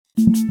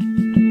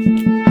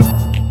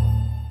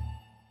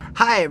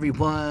Hi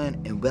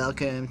everyone, and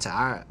welcome to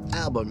our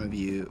album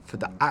review for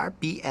the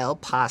RBL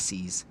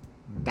Posse's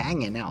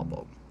banging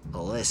album, A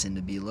Lesson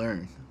to Be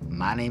Learned.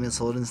 My name is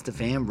Holden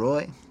Stefan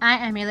Roy. I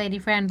am your lady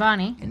friend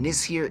Bonnie. And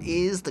this here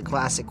is the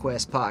Classic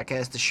Quest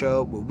podcast, the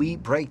show where we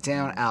break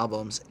down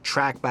albums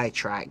track by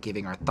track,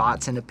 giving our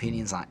thoughts and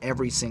opinions on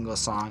every single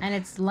song. And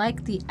it's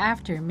like the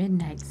After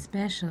Midnight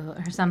Special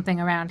or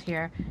something around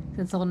here.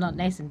 It's all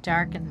nice and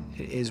dark and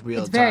It is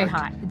real it's dark. very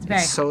hot. It's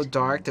very so hot.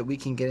 dark that we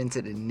can get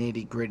into the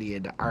nitty gritty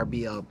of the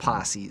RBL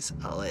Posse's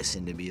A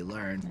Lesson to Be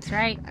Learned. That's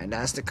right. And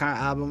that's the kind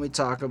of album we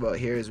talk about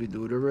here as we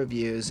do the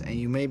reviews. And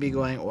you may be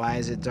going, why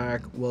is it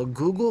dark? Well,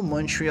 Google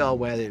Montreal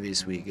weather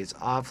this week. It's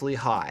awfully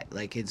hot.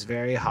 Like, it's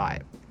very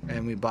hot.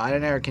 And we bought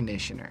an air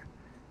conditioner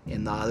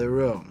in the other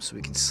room so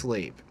we can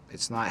sleep.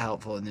 It's not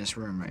helpful in this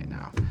room right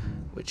now,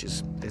 which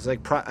is it's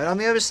like on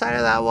the other side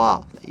of that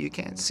wall that you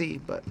can't see.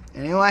 But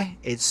anyway,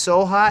 it's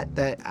so hot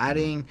that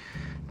adding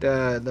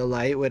the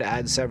light would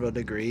add several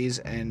degrees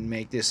and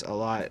make this a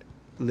lot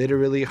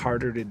literally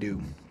harder to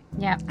do.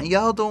 Yeah. And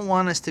y'all don't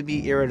want us to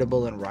be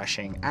irritable and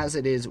rushing. As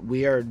it is,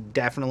 we are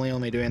definitely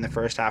only doing the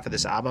first half of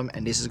this album,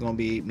 and this is going to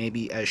be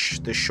maybe the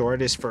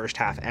shortest first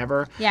half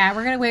ever. Yeah,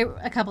 we're going to wait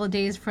a couple of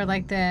days for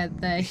like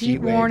the heat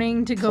wave.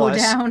 warning to Plus,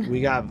 go down.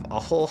 We got a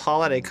whole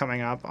holiday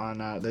coming up on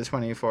the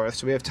 24th,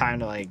 so we have time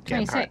to like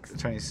get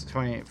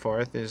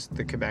 24th is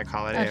the Quebec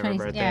holiday of our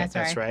birthday. Yeah,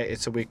 that's right.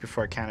 It's a week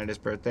before Canada's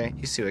birthday.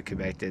 You see what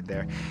Quebec did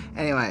there.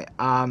 Anyway,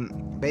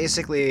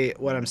 basically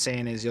what I'm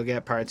saying is you'll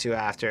get part 2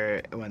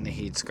 after when the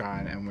heat's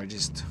gone, and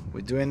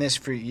we're doing this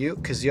for you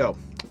because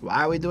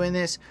why are we doing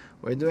this?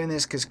 We're doing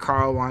this because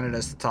Carl wanted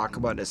us to talk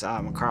about this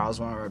album.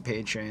 Carl's one of our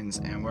patrons,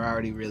 and we're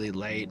already really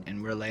late,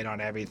 and we're late on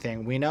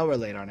everything. We know we're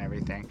late on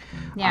everything.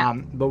 Yeah.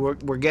 But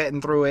we're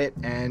getting through it,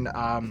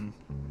 and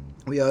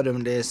we owed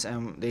him this,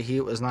 and the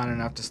heat was not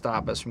enough to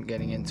stop us from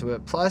getting into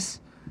it.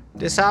 Plus,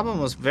 this album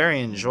was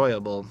very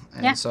enjoyable,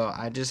 and so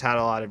I just had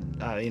a lot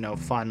of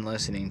fun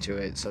listening to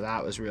it, so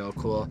that was real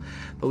cool.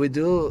 But we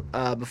do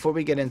before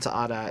we get into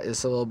all that,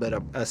 it's a little bit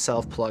of a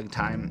self-plug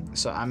time.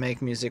 So I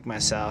make music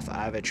myself.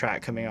 I have a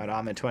track coming out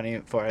on the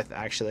 24th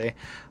actually.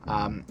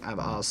 I've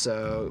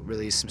also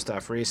released some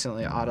stuff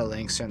recently. All the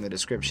links are in the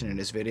description of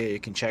this video. You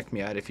can check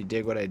me out. If you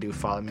dig what I do,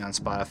 follow me on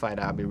Spotify.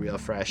 That'll be real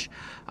fresh.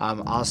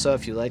 Also,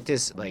 if you like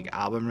this like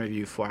album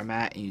review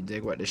format and you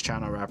dig what this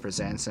channel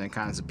represents and the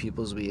kinds of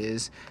peoples we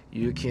is,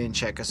 you can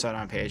check us out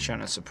on Patreon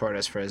and support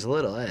us for as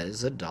little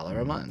as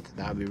 $1 a month.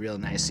 That would be real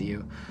nice of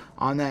you.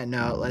 On that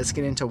note, let's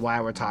get into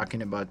why we're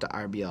talking about the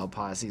RBL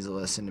Posse's A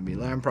Lesson to Be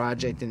Learned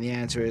project. And the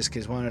answer is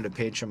because one of the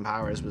Patreon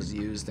powers was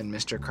used, and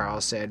Mr. Carl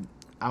said,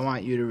 I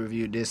want you to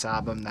review this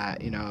album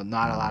that,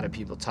 not a lot of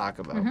people talk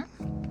about.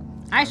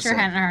 Mm-hmm. I sure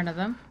hadn't heard of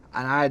them.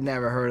 And I had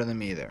never heard of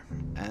them either.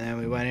 And then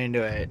we went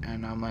into it,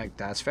 and I'm like,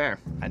 that's fair.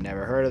 I'd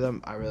never heard of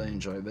them. I really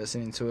enjoyed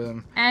listening to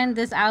them. And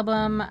this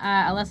album,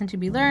 A Lesson to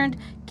Be Learned,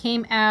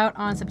 came out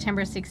on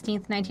September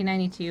 16th,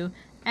 1992.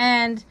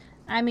 And,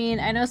 I mean,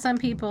 I know some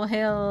people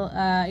hail,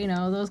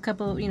 those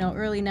couple,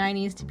 early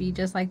 90s to be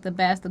just like the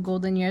best, the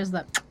golden years,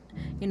 the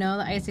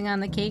icing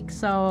on the cake.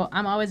 So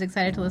I'm always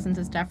excited to listen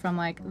to stuff from,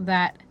 like,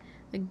 that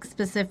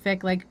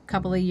specific,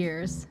 couple of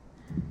years.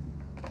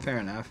 Fair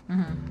enough.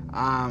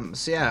 Mm-hmm.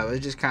 So yeah, it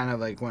was just kind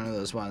of like one of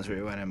those ones where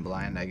we went in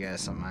blind, I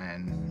guess, on my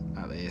end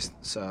at least.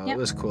 So It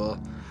was cool.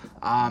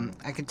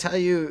 I can tell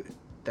you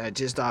that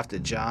just off the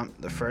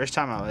jump, the first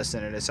time I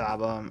listened to this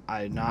album,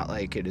 I did not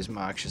like it as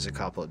much as a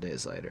couple of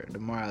days later. The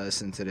more I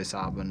listened to this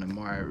album, the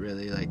more I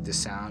really liked the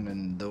sound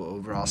and the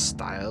overall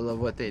style of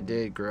what they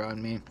did grew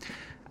on me.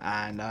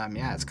 And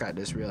it's got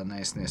this real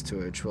niceness to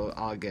it, which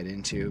I'll get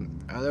into.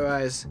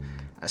 Otherwise,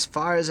 as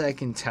far as I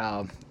can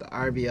tell, the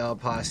RBL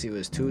Posse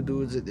was 2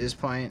 dudes at this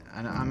point.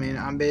 And I mean,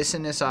 I'm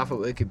basing this off of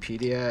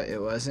Wikipedia. It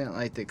wasn't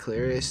like the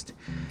clearest.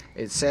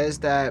 It says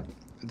that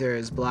there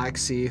is Black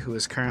C, who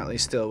is currently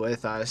still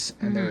with us,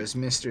 and there is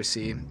Mr.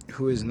 C,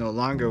 who is no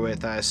longer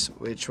with us,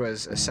 which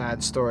was a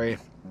sad story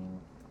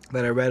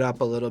that I read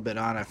up a little bit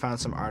on. I found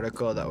some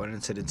article that went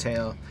into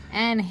detail.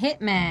 And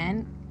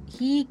Hitman,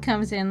 he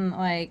comes in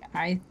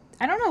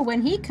I don't know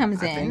when he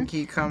comes in. I think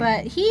he comes.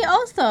 But he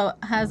also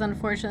has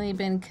unfortunately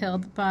been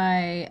killed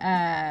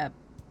by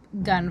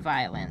gun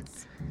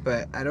violence.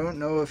 But I don't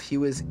know if he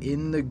was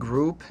in the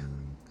group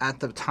at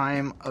the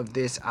time of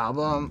this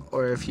album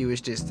or if he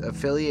was just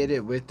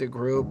affiliated with the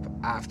group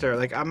after.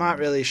 Like, I'm not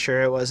really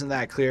sure. It wasn't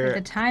that clear.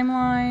 Like the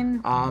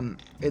timeline.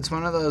 It's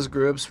one of those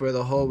groups where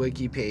the whole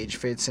wiki page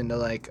fits into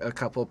like a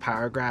couple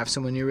paragraphs,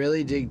 and when you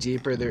really dig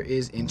deeper, there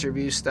is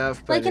interview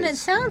stuff. But and it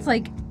sounds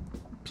like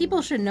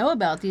people should know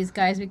about these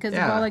guys because of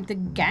all like the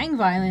gang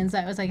violence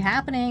that was like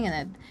happening, and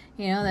that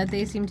that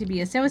they seem to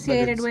be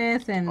associated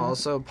with, and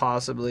also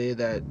possibly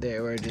that they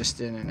were just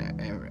in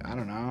an I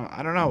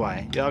don't know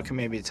why. Y'all can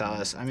maybe tell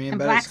us. I mean, and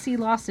but Black Sea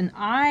lost an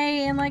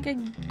eye in like a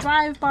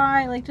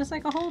drive-by, like just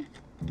like a whole,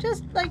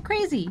 just like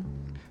crazy.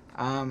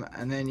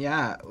 And then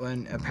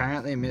when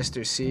apparently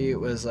Mr. C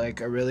was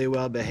like a really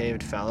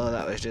well-behaved fellow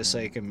that was just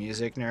like a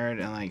music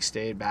nerd and like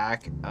stayed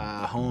back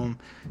home,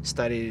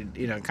 studied,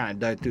 kind of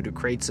dug through the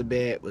crates a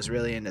bit, was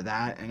really into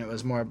that, and it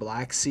was more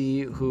Black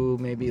C who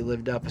maybe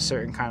lived up a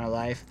certain kind of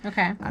life.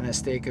 Okay. On a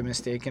stake of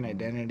mistaken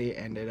identity,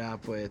 ended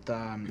up with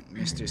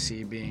Mr.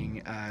 C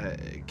being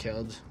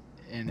killed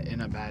in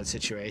a bad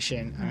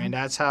situation. I mean,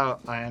 that's how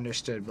I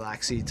understood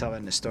Black C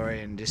telling the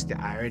story, and just the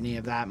irony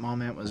of that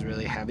moment was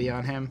really heavy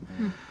on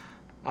him.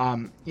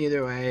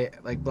 Either way,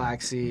 like Black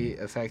Sea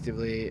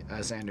effectively,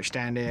 as I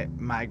understand it,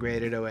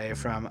 migrated away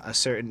from a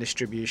certain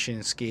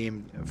distribution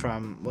scheme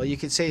from, well, you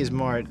could say he's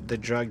more the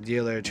drug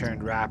dealer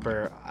turned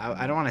rapper.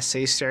 I don't want to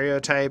say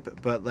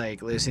stereotype, but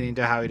like listening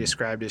to how he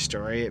described his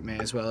story, it may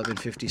as well have been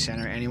 50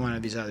 Cent or any one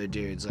of these other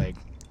dudes. Like,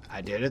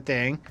 I did a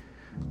thing,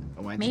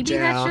 I went to jail,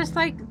 that's just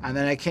like, and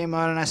then I came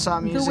out and I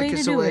saw music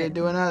as a way to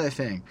do another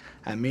thing.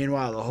 And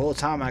meanwhile, the whole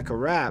time I could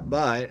rap,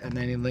 and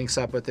then he links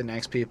up with the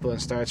next people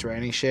and starts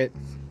writing shit.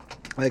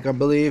 Like, I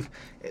believe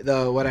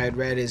what I had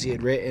read is he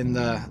had written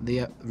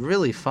the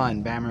really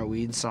fun Bammer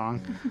Weed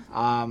song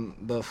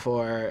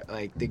before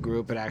like the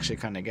group had actually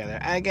come together.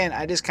 Again,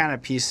 I just kind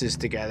of pieced this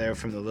together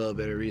from the little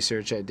bit of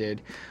research I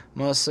did.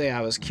 Mostly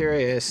I was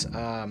curious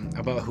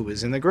about who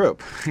was in the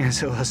group,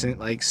 because it wasn't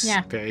like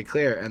very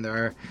clear. And there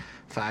are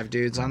 5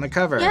 dudes on the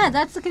cover. Yeah,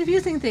 that's the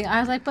confusing thing. I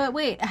was like, but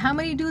wait, how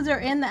many dudes are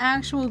in the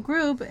actual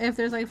group if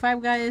there's like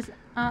 5 guys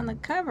on the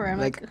cover? I'm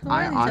like, who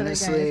are these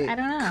honestly other guys? I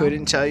don't know.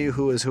 Couldn't tell you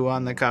who was who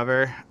on the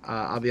cover.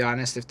 I'll be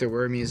honest, if there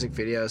were music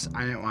videos,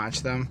 I didn't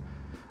watch them.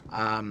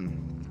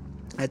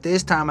 At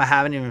this time, I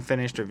haven't even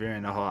finished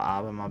reviewing the whole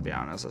album. I'll be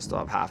honest, I still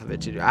have half of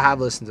it to do. I have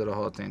listened to the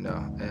whole thing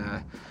though.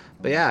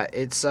 But yeah,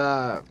 it's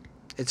a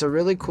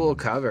really cool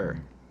cover.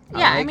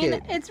 Yeah, I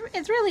mean, it's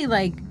really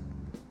like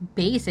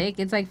basic.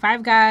 It's like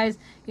 5 guys,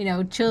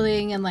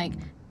 chilling and like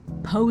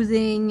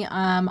posing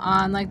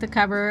on like the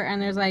cover,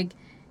 and there's like,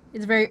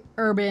 it's very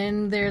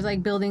urban. There's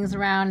like buildings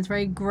around. It's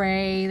very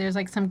gray. There's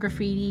like some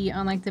graffiti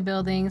on like the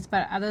buildings,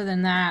 but other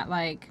than that,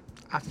 like,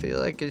 I feel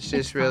like it's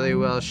just really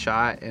well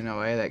shot in a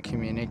way that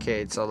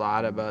communicates a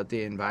lot about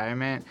the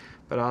environment,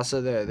 but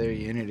also their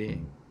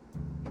unity.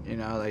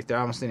 Like they're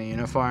almost in a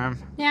uniform.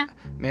 Yeah.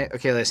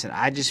 Okay, listen,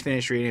 I just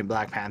finished reading a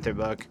Black Panther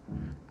book.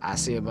 I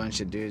see a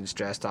bunch of dudes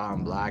dressed all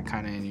in black,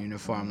 kind of in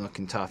uniform,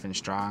 looking tough and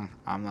strong.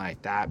 I'm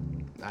like,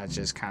 that's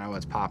just kind of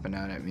what's popping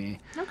out at me.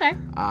 Okay.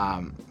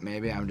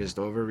 Maybe I'm just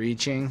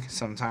overreaching.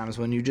 Sometimes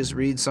when you just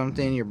read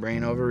something, your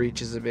brain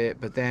overreaches a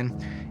bit. But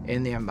then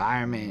in the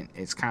environment,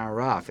 it's kind of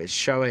rough. It's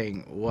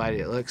showing what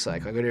it looks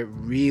like what it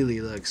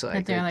really looks like.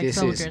 But they're like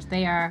soldiers.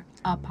 They are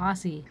a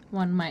posse,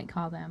 one might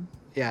call them.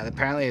 Yeah,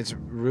 apparently it's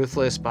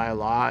ruthless by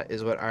law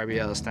is what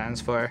RBL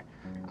stands for.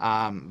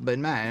 But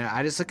man,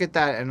 I just look at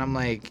that and I'm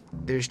like,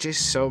 there's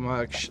just so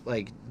much,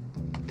 like,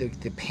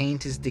 the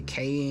paint is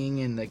decaying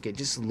and like it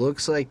just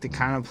looks like the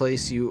kind of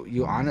place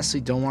you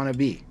honestly don't want to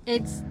be.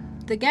 It's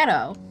the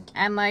ghetto.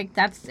 And like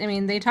that's, I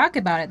mean, they talk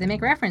about it, they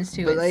make reference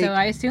to it, like, so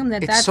I assume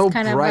that's so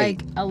kind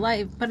bright. Of like a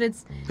life, but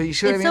it's you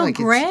see what I mean? So like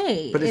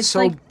gray. It's so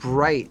like,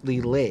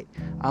 brightly lit.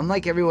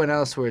 Unlike everyone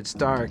else where it's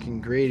dark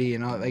and gritty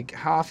and all. Like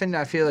how often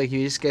I feel like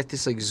you just get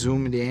this like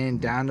zoomed in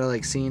down to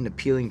like seeing the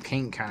peeling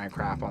paint kind of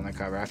crap on the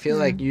cover. I feel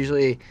like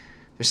usually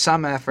there's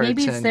some effort.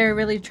 Maybe they're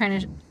really trying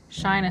to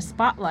shine a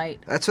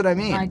spotlight. That's what I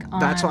mean. Like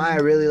that's why I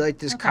really like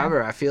this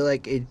cover. I feel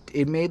like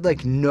it made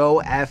like no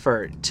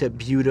effort to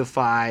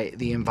beautify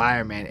the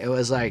environment. It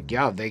was like,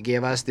 yo, they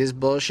gave us this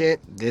bullshit.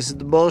 This is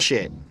the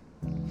bullshit.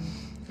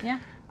 Yeah.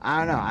 I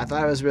don't know. I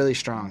thought it was really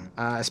strong,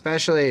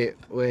 especially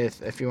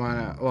with, if you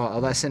want to, well, A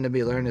Lesson to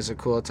Be Learned is a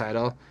cool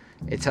title.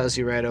 It tells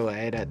you right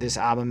away that this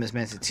album is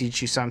meant to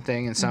teach you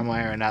something in some way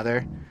or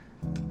another.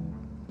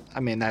 I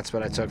mean, that's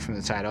what I took from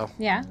the title.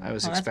 Yeah. I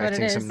was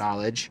expecting some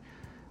knowledge.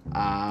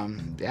 I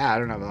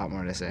don't have a lot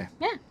more to say.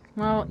 Yeah.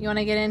 Well, you want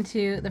to get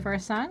into the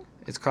first song?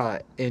 It's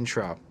called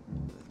Intro.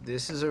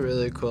 This is a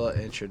really cool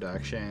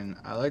introduction.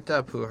 I looked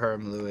up who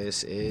Herm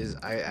Lewis is.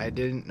 I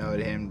didn't know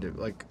him.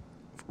 Like,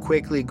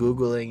 quickly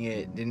Googling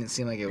it, didn't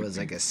seem like it was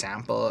like a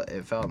sample.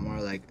 It felt more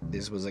like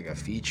this was like a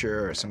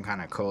feature or some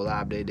kind of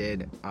collab they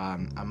did.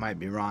 I might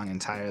be wrong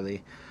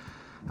entirely.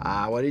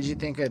 What did you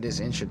think of this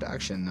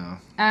introduction, though?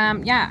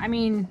 Yeah, I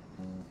mean,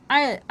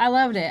 I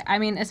loved it. I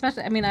mean,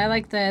 especially, I mean, I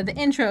like the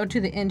intro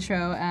to the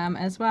intro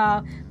as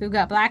well. We've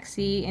got Black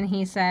C, and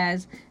he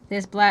says,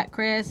 "This Black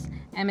Chris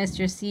and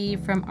Mr. C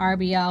from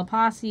RBL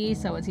Posse,"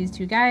 so it's these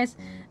 2 guys.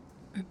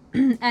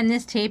 "And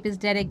this tape is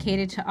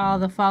dedicated to all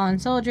the fallen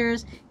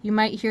soldiers. You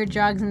might hear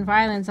drugs and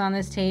violence on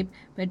this tape,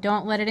 but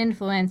don't let it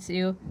influence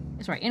you,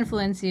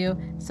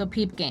 so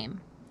peep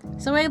game."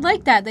 So I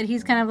like that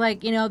he's kind of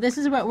like, this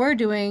is what we're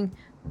doing,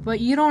 but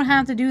you don't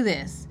have to do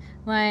this.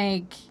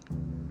 Like,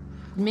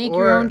 make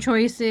your own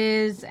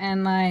choices,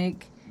 and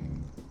like,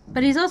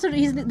 but he's also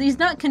he's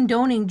not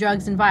condoning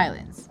drugs and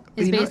violence.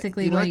 Is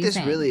basically what he's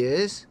saying. You know what this really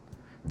is?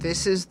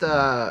 This is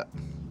the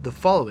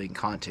following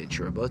content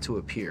you're about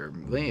to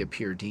may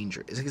appear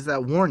dangerous. It's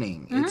that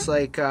warning. Mm-hmm. It's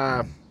like,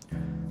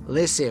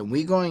 listen,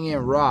 we going in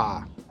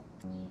raw,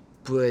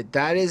 but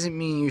that doesn't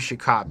mean you should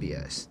copy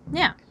us.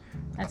 Yeah,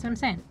 that's what I'm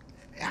saying.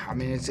 I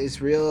mean,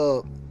 it's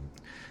real.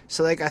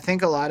 So, like, I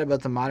think a lot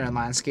about the modern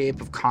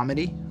landscape of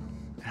comedy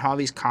and how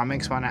these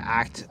comics want to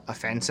act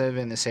offensive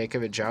in the sake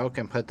of a joke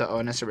and put the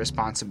onus of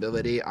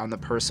responsibility on the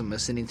person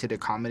listening to the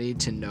comedy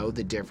to know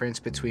the difference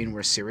between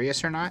we're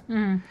serious or not.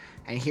 Mm.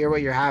 And here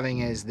what you're having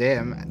is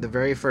them, the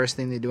very first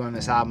thing they do on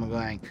this album,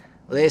 going,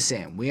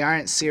 listen, we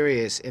aren't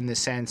serious in the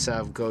sense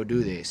of go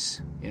do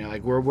this. You know,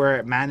 like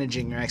we're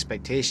managing your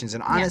expectations.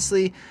 And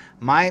honestly,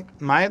 my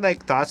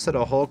like thoughts to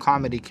the whole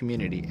comedy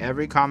community,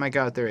 every comic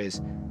out there is,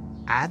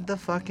 add the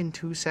fucking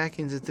 2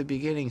 seconds at the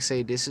beginning,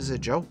 say this is a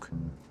joke.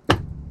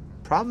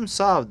 Problem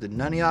solved.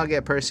 None of y'all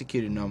get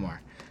persecuted no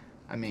more.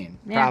 I mean,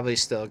 probably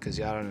still because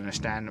y'all don't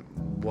understand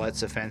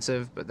what's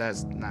offensive, but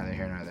that's neither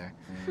here nor there.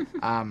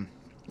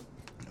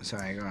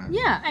 Sorry, go on.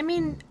 Yeah, I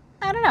mean,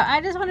 I don't know.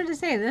 I just wanted to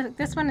say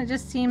this one, it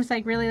just seems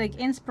like really like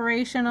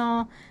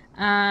inspirational.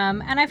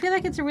 And I feel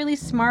like it's a really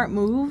smart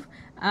move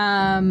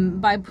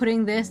by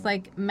putting this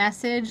like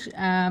message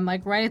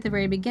like right at the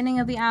very beginning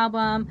of the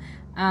album.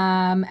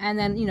 And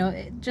then, you know,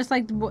 just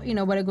like, you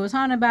know, what it goes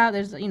on about,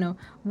 there's, you know,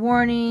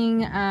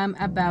 warning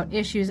about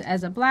issues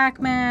as a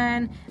black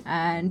man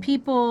and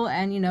people,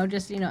 and, you know,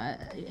 just, you know,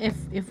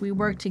 if we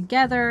work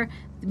together,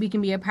 we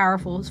can be a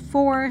powerful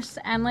force.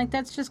 And like,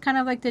 that's just kind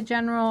of like the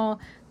general,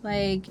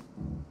 like,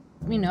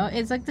 you know,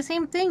 it's like the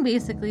same thing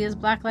basically as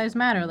Black Lives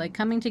Matter, like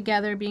coming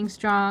together, being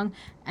strong,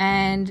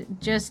 and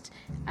just,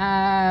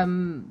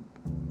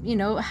 you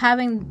know,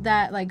 having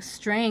that like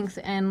strength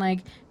and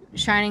like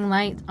shining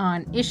light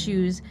on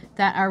issues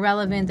that are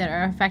relevant, that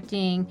are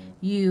affecting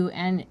you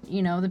and,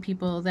 you know, the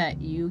people that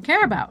you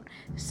care about.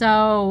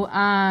 So,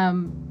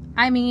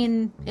 I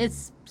mean,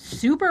 it's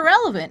super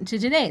relevant to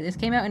today. This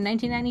came out in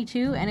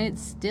 1992, and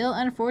it's still,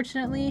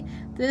 unfortunately,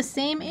 the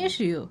same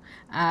issue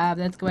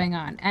that's going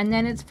on. And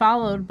then it's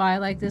followed by,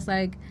 like, this,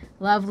 like,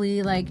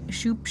 lovely, like,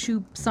 shoop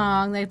shoop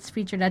song that's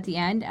featured at the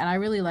end, and I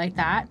really like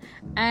that.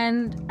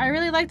 And I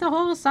really like the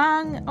whole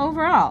song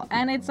overall.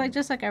 And it's, like,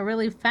 just, like, a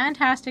really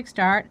fantastic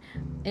start.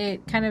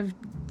 It kind of,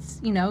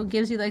 you know,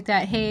 gives you, like,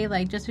 that, hey,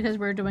 like, just because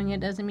we're doing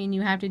it doesn't mean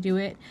you have to do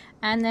it.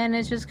 And then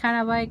it's just kind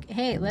of like,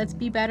 hey, let's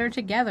be better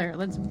together.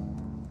 Let's,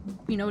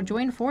 you know,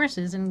 join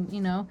forces and,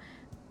 you know,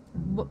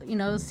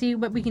 see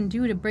what we can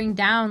do to bring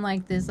down,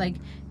 like, this, like,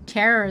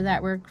 terror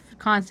that we're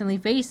constantly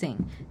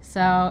facing.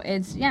 So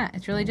it's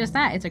really just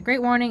that. It's a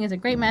great warning, it's a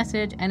great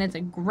message, and it's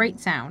a great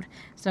sound.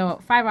 So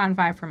 5 on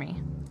 5 for me.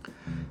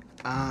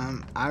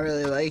 I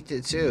really liked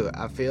it too.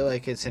 I feel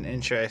like it's an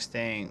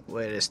interesting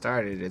way to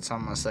start it. It's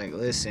almost like,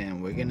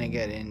 listen, we're gonna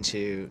get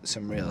into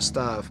some real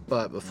stuff,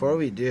 but before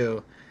we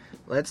do,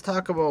 let's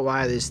talk about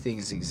why these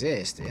things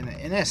exist. In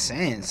a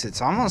sense,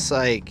 it's almost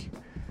like,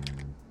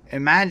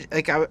 imagine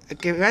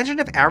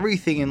if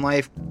everything in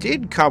life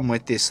did come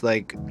with this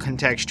like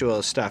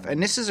contextual stuff.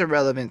 And this is a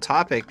relevant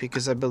topic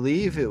because I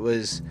believe it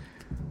was,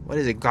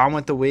 Gone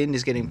with the Wind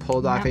is getting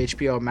pulled off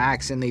HBO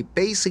Max, and they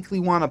basically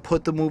want to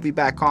put the movie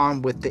back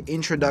on with the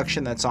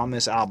introduction that's on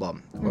this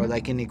album, or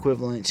like an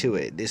equivalent to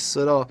it. It's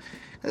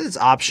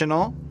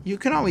optional. You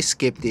can always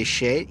skip this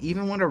shit.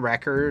 Even with a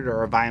record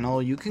or a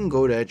vinyl, you can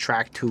go to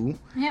track 2.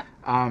 Yep.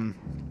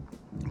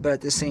 But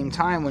at the same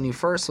time, when you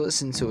first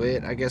listen to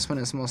it, I guess when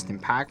it's most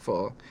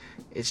impactful,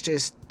 it's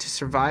just to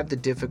survive the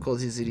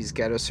difficulties of these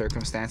ghetto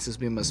circumstances,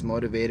 we must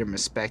motivate and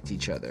respect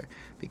each other,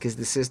 because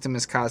the system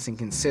is causing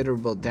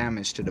considerable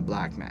damage to the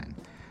black man.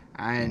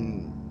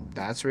 And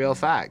that's real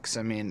facts.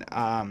 I mean,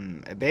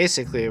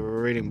 basically,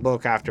 we're reading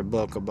book after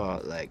book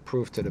about, like,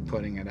 proof to the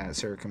pudding of that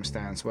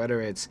circumstance, whether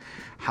it's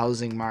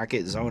housing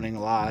market zoning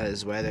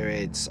laws, whether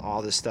it's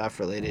all the stuff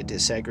related to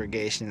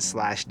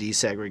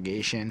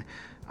segregation/desegregation,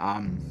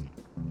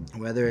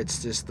 whether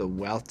it's just the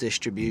wealth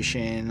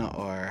distribution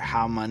or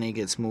how money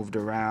gets moved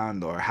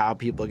around or how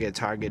people get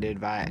targeted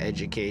via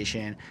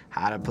education,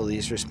 how the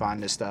police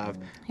respond to stuff,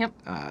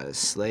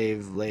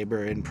 slave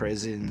labor in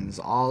prisons,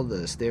 all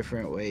those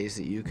different ways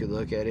that you could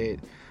look at it.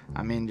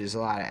 I mean, there's a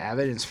lot of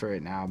evidence for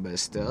it now, but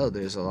still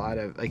there's a lot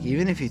of, like,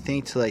 even if you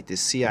think to, like, the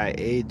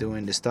CIA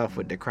doing the stuff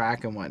with the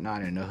crack and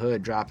whatnot in the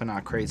hood, dropping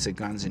out crates of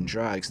guns and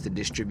drugs to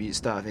distribute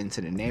stuff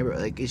into the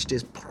neighborhood, like, it's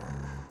just...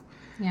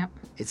 Yeah.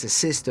 It's a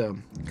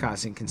system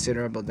causing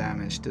considerable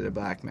damage to the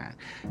black man.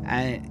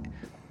 And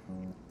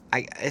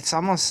it's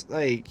almost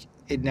like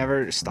it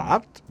never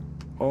stopped.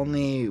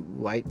 Only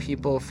white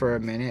people for a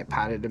minute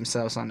patted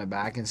themselves on the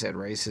back and said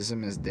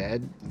racism is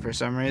dead for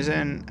some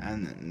reason.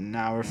 And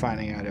now we're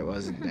finding out it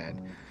wasn't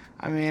dead.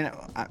 I mean,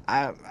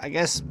 I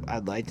guess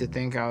I'd like to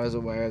think I was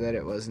aware that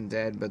it wasn't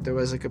dead, but there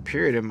was like a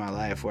period in my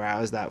life where I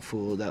was that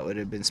fool that would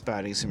have been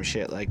spouting some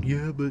shit like,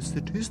 yeah, but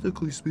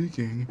statistically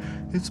speaking,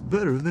 it's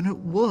better than it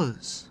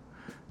was.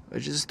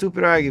 Which is a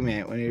stupid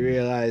argument when you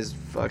realize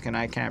fucking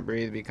I can't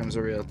breathe becomes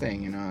a real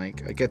thing, you know,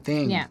 like a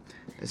thing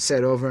that's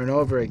said over and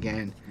over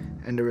again,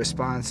 and the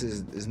response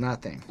is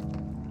nothing.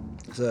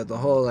 So that the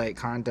whole, like,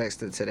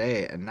 context of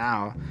today and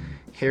now,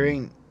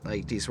 hearing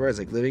like these words,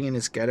 like living in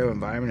this ghetto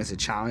environment is a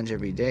challenge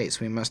every day,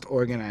 so we must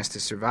organize to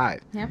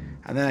survive. Yep.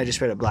 And then I just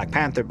read a Black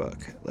Panther book.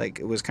 Like,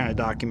 it was kind of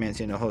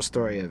documenting the whole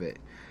story of it,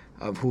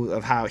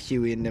 of how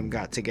Huey and them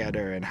got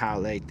together and how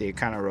like they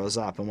kind of rose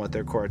up and what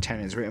their core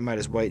tenets, written by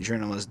this white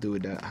journalist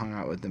dude that hung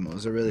out with them. It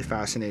was a really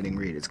fascinating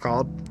read. It's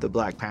called The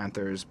Black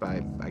Panthers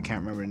by, I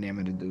can't remember the name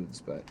of the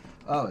dudes, but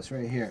it's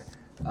right here.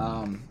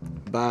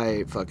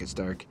 By fuck, it's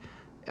dark.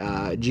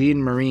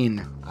 Jean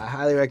Marine. I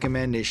highly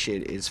recommend this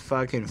shit. It's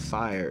fucking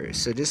fire.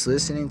 So just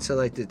listening to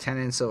like the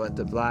tenets of what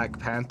the Black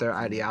Panther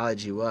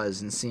ideology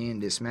was and seeing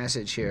this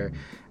message here,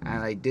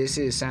 and like this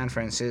is San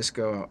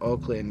Francisco,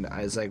 Oakland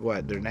is like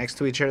what? They're next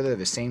to each other. They're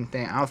the same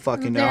thing. I don't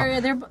fucking know.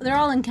 They're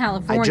all in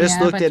California. I just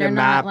looked but at a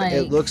map. Like...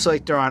 It looks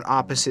like they're on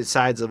opposite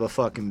sides of a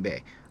fucking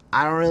bay.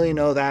 I don't really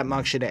know that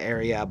much of the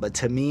area, but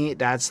to me,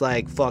 that's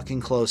like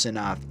fucking close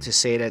enough to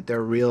say that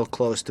they're real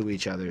close to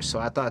each other. So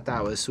I thought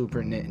that was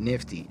super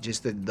nifty,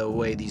 just the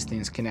way these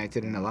things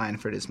connected and aligned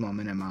for this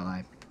moment in my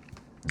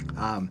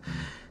life.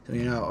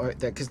 You know,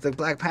 because the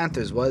Black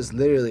Panthers was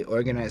literally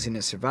organizing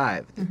to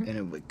survive,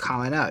 and it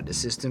calling out the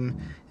system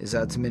is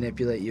out to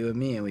manipulate you and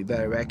me, and we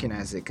better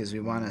recognize it because we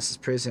want us as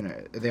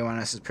prisoners. They want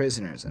us as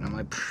prisoners, and I'm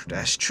like,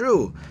 that's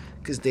true,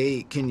 because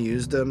they can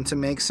use them to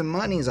make some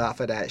monies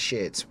off of that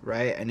shit,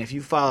 right? And if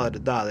you follow the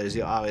dollars,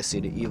 you'll always see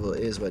the evil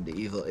is what the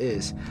evil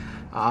is.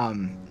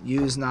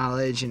 Use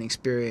knowledge and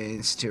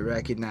experience to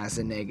recognize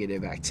the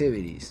negative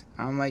activities.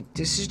 I'm like,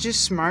 this is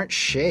just smart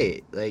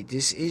shit. Like,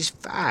 this is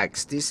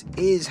facts. This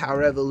is how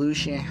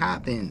revolution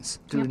happens,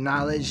 through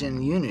knowledge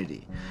and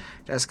unity.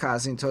 That's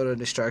causing total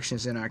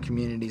destructions in our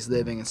communities,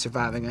 living and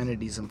surviving under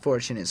these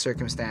unfortunate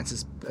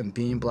circumstances, and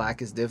being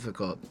black is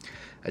difficult.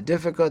 A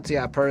difficulty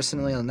I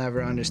personally will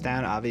never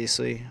understand,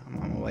 obviously.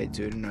 I'm a white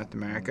dude in North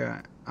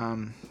America.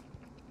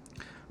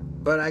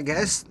 But I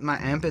guess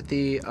my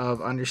empathy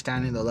of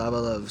understanding the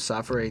level of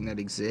suffering that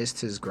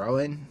exists is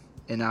growing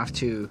enough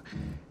to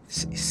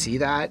see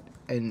that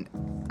and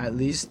at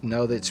least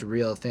know that it's a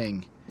real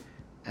thing,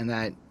 and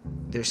that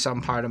there's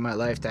some part of my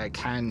life that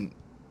can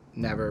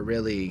never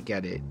really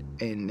get it.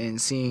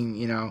 And seeing,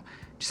 you know,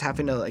 just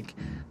having to like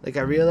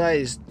I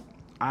realized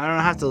I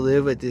don't have to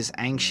live with this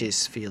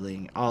anxious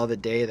feeling all the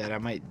day that I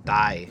might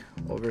die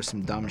over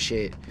some dumb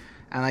shit.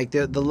 And like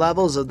the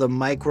levels of the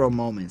micro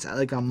moments,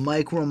 like a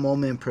micro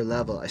moment per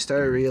level, I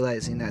started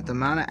realizing that the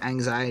amount of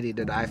anxiety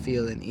that I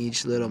feel in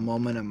each little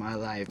moment of my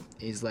life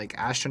is like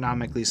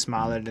astronomically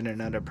smaller than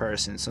another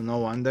person. So no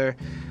wonder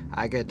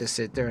I get to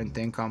sit there and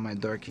think on my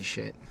dorky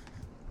shit.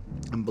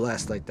 I'm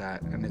blessed like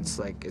that, and it's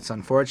like, it's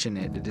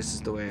unfortunate that this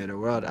is the way of the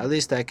world. At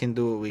least I can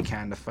do what we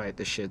can to fight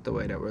the shit the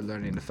way that we're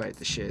learning to fight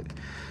the shit.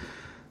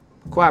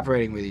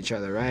 Cooperating with each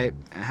other, right?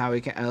 And how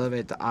we can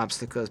elevate the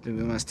obstacles, but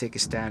we must take a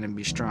stand and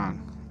be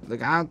strong.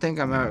 Like, I don't think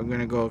I'm ever going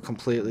to go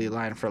completely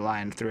line for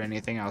line through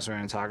anything else we're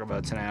going to talk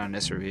about tonight on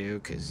this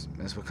review, because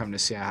as we'll come to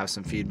see, I have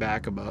some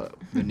feedback about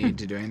the need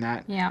to doing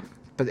that. Yeah.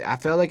 But I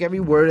felt like every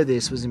word of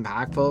this was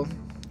impactful.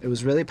 It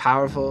was really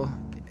powerful,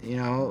 you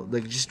know,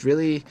 like just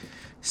really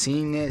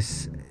seeing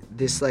this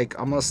like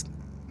almost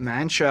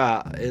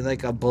mantra in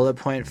like a bullet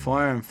point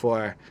form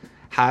for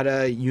how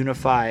to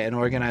unify and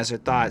organize our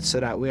thoughts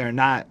so that we are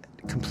not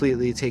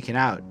completely taken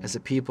out as a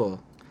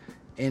people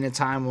in a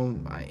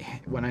time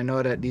when I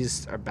know that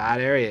these are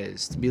bad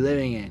areas to be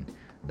living in.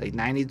 Like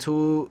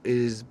 92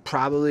 is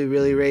probably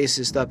really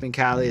racist up in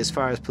Cali as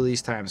far as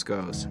police times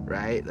goes,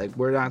 right? Like,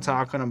 we're not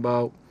talking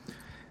about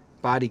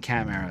body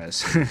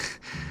cameras.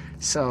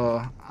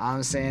 So all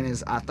I'm saying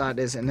is I thought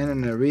this, and then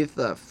an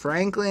Aretha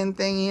Franklin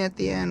thingy at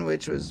the end,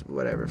 which was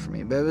whatever for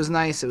me, but it was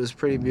nice. It was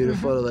pretty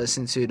beautiful to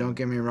listen to, don't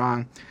get me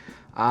wrong.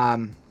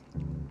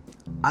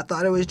 I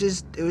thought it was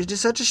just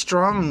such a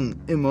strong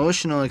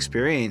emotional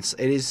experience.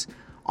 It is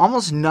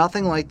almost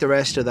nothing like the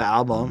rest of the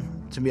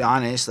album, to be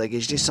honest. Like,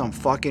 it's just some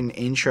fucking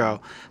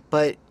intro,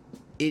 but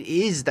it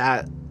is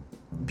that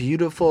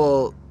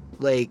beautiful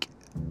like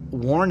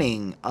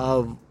warning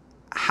of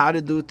how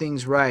to do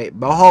things right.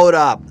 But hold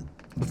up,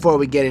 before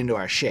we get into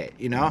our shit,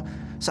 you know?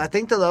 So I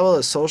think the level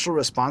of social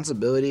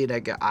responsibility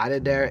that got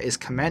added there is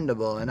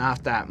commendable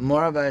enough that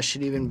more of us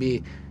should even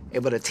be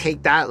able to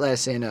take that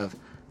lesson of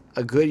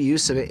a good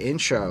use of an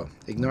intro,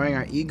 ignoring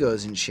our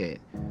egos and shit.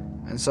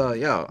 And so,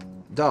 yo,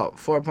 dope,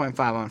 4.5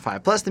 on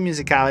 5. Plus the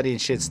musicality and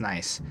shit's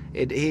nice.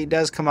 He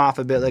does come off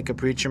a bit like a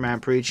preacher man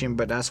preaching,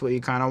 but that's what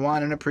you kind of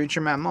want in a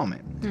preacher man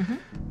moment.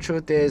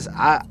 Truth is,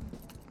 I'm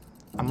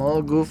a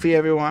little goofy,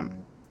 everyone.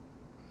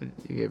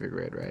 You gave your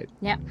grade, right?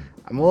 Yeah.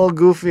 I'm a little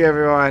goofy,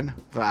 everyone,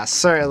 but I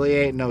certainly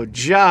ain't no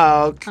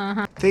joke.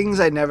 Things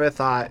I never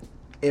thought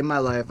in my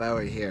life I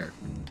would hear.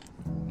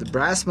 The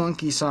Brass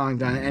Monkey song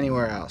done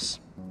anywhere else.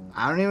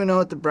 I don't even know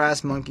what the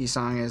Brass Monkey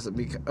song is.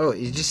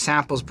 He just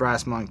samples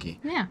Brass Monkey.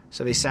 Yeah.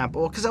 So they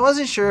sample, because I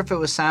wasn't sure if it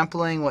was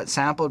sampling what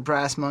sampled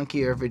Brass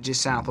Monkey or if it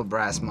just sampled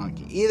Brass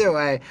Monkey. Either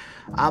way,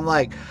 I'm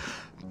like,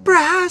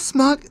 Brass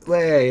Monkey.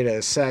 Wait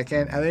a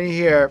second. And then you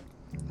hear,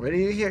 what do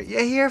you hear? You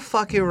hear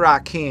fucking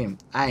Rakim.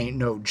 I ain't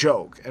no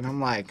joke. And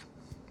I'm like,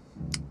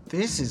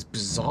 this is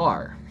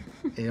bizarre.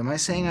 Am I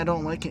saying I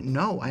don't like it?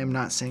 No, I am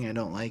not saying I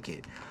don't like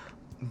it.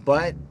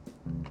 But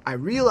I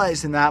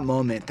realized in that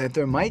moment that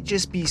there might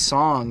just be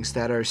songs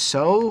that are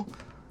so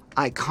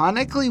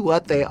iconically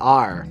what they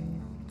are.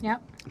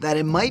 Yep. That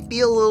it might be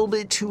a little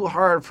bit too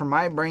hard for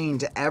my brain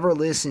to ever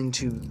listen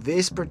to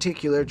this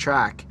particular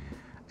track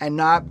and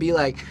not be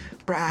like,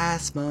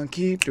 brass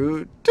monkey,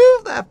 doo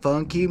doo, that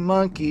funky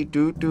monkey,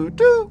 doo doo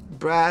doo,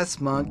 brass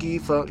monkey,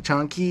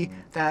 chunky,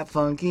 that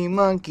funky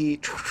monkey,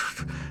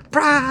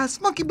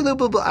 brass monkey, blah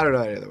blah blah. I don't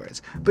know any other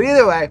words, but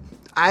either way,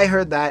 I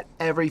heard that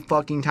every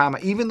fucking time.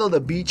 Even though the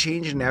beat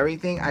changed and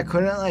everything, I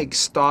couldn't like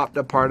stop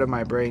the part of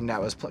my brain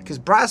that was because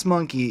brass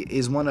monkey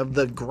is one of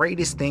the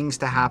greatest things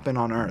to happen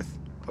on earth.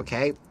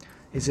 Okay,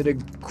 is it a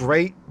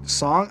great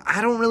song?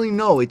 I don't really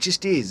know. It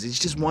just is. It's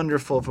just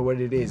wonderful for what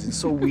it is. It's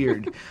so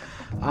weird.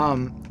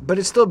 But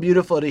it's still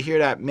beautiful to hear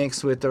that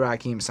mixed with the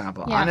Rakim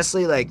sample. Yeah.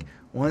 Honestly, like,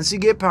 once you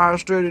get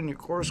past it and you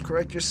course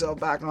correct yourself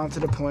back onto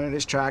the point of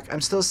this track,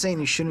 I'm still saying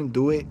you shouldn't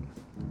do it,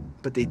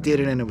 but they did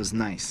it and it was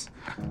nice.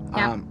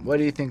 Yeah. What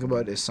do you think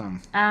about this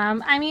song?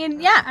 I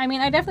mean,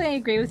 I definitely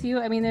agree with you.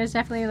 I mean, there's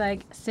definitely,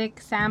 like,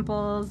 sick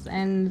samples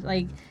and,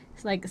 like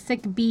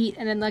sick beat,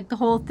 and then like the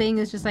whole thing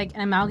is just like an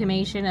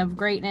amalgamation of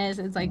greatness.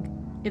 It's like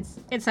it's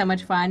so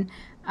much fun,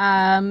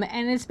 and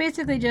it's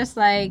basically just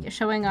like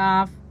showing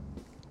off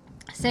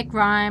sick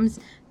rhymes.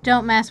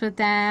 Don't mess with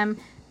them.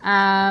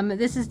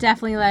 This is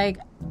definitely like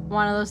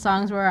one of those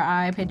songs where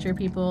I picture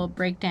people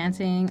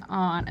breakdancing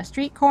on a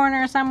street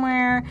corner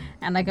somewhere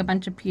and like a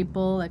bunch of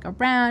people like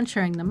around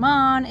cheering them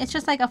on. It's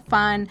just like a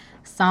fun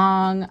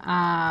song,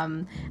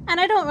 and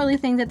I don't really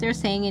think that they're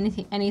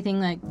saying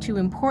anything like too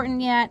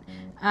important yet.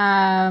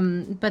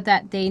 But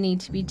that they need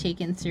to be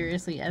taken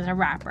seriously as a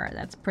rapper.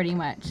 That's pretty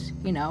much,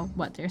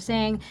 what they're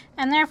saying.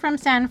 And they're from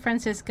San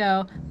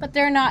Francisco, but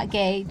they're not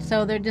gay,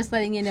 so they're just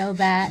letting you know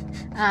that,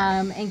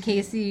 in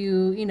case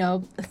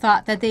you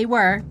thought that they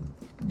were,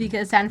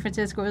 because San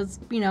Francisco is,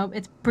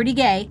 it's pretty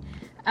gay,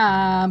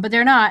 but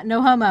they're not,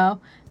 no homo,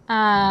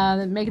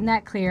 making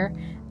that clear.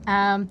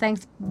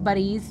 Thanks,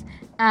 buddies.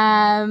 So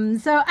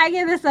I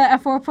give this a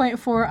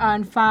 4.4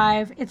 on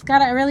 5. It's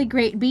got a really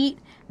great beat,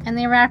 and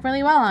they rap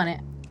really well on it.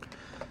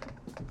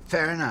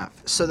 Fair enough.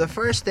 So the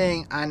first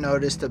thing I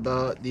noticed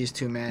about these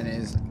two men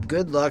is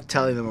good luck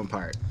telling them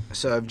apart.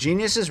 So if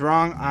Genius is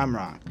wrong, I'm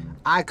wrong.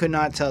 I could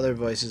not tell their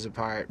voices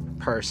apart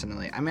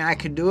personally. I mean, I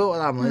could do it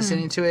while I'm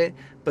listening to it,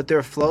 but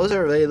their flows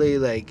are really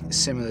like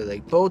similar.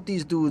 Like both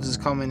these dudes is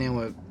coming in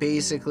with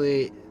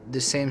basically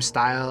the same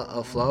style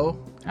of flow.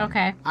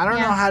 Okay. I don't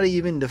know how to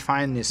even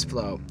define this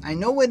flow. I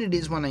know what it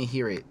is when I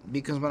hear it,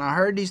 because when I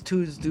heard these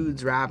two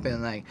dudes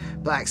rapping, like,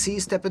 Black C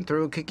stepping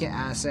through, kicking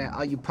ass, and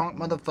all you punk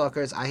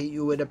motherfuckers, I hate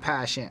you with a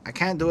passion. I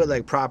can't do it,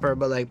 like, proper,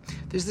 but, like,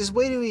 there's this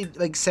way that he,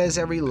 like, says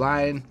every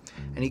line,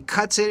 and he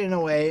cuts it in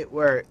a way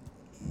where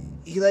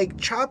he, like,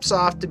 chops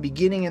off the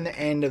beginning and the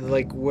end of,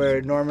 like,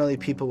 where normally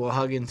people will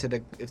hug into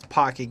the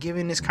pocket,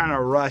 giving this kind of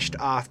rushed,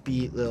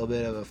 offbeat little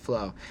bit of a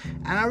flow.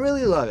 And I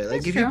really love it.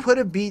 Like, if you put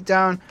a beat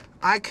down,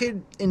 I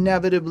could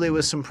inevitably,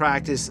 with some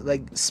practice,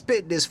 like,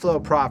 spit this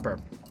flow proper.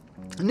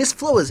 And this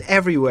flow is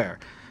everywhere.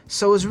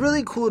 So it's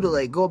really cool to,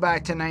 like, go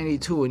back to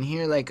 92 and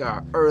hear, like,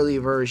 a early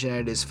version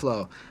of this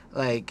flow.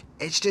 Like,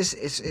 it's just,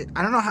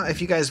 I don't know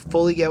if you guys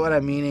fully get what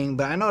I'm meaning,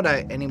 but I know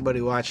that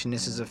anybody watching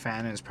this is a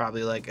fan and is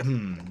probably like,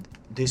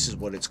 this is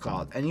what it's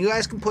called. And you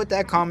guys can put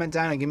that comment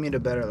down and give me the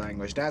better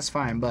language. That's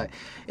fine. But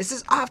it's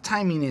this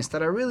off-timiness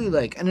that I really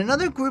like. And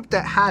another group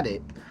that had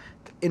it,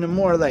 in a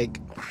more like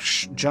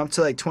jump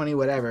to like 20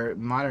 whatever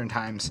modern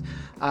times,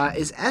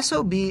 is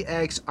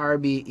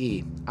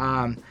SOBXRBE,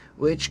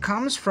 which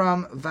comes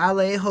from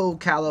Vallejo,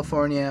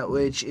 California,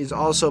 which is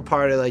also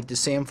part of like the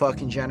same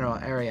fucking general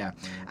area.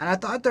 And I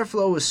thought their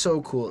flow was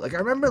so cool. Like I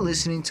remember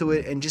listening to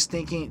it and just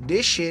thinking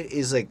this shit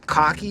is like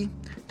cocky.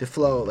 The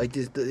flow, like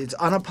this, it's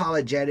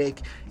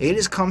unapologetic. It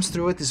just comes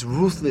through with this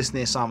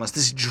ruthlessness, almost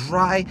this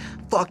dry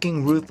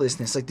fucking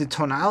ruthlessness. Like the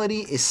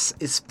tonality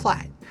is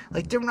flat.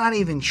 Like they're not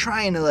even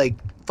trying to like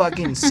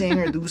fucking sing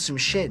or do some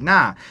shit.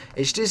 Nah,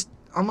 it's just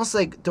almost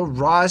like the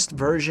rawest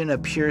version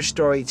of pure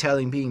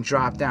storytelling being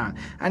dropped down.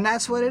 And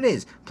that's what it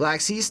is.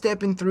 Black C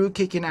stepping through,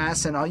 kicking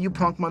ass, and all you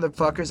punk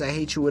motherfuckers, I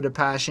hate you with a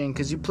passion,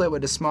 because you play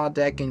with a small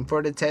deck, and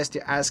for the test,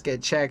 your ass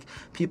get checked.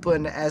 People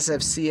in the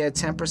SFC at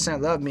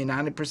 10% love me,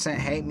 90%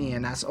 hate me,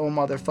 and that's oh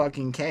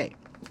motherfucking K.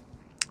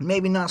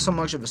 Maybe not so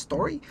much of a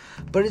story,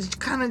 but it's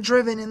kind of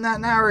driven in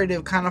that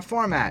narrative kind of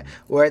format,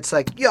 where it's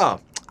like,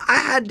 yo, I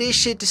had this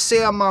shit to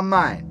say on my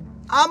mind.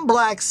 I'm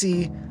Black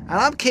C, and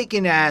I'm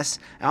kicking ass,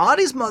 and all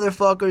these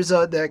motherfuckers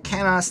out there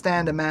cannot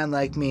stand a man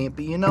like me,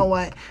 but you know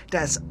what?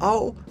 That's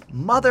oh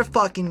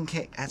motherfucking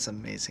K. That's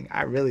amazing.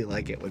 I really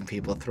like it when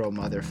people throw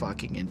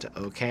motherfucking into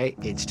okay.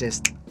 It's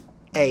just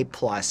A+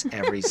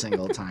 every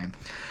single time.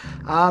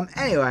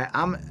 Anyway,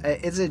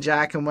 it's a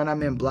jack, and when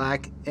I'm in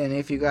black, and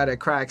if you got a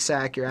crack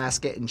sack, your ass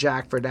getting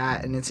jacked for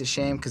that, and it's a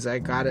shame, because I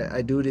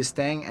do this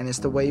thing, and it's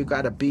the way you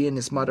gotta be in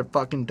this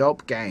motherfucking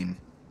dope game.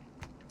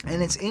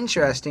 And it's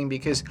interesting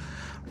because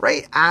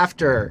right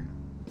after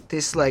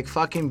this like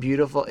fucking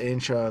beautiful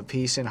intro of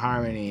Peace and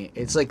Harmony.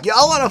 It's like,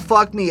 y'all want to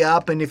fuck me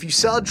up, and if you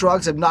sell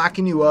drugs, I'm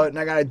knocking you out, and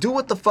I gotta do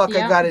what the fuck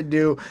I gotta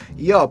do.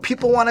 Yo,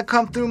 people want to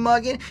come through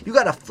mugging, you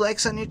gotta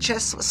flex on your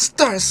chest, so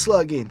start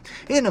slugging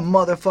in the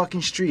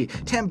motherfucking street.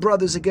 10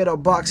 brothers a ghetto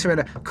boxer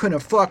and couldn't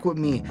fuck with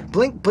me.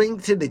 Blink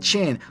blink to the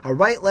chin, a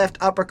right left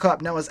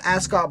uppercut, now his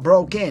ass got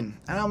broke in.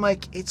 And I'm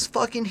like, it's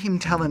fucking him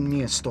telling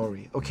me a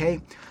story, okay?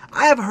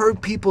 I have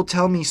heard people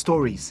tell me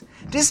stories.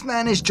 This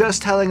man is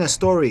just telling a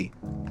story.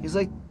 He's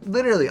like,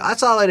 literally,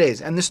 that's all it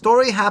is. And the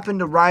story happened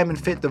to rhyme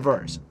and fit the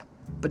verse.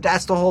 But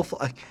that's the whole...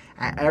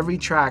 every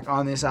track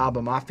on this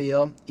album, I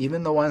feel,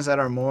 even the ones that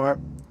are more,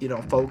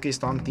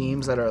 focused on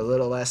themes that are a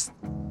little less,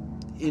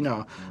 I'm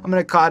going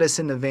to call this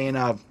in the vein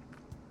of,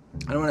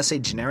 I don't want to say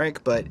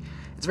generic, but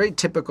it's very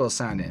typical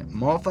sounding.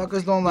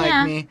 Motherfuckers don't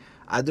like me.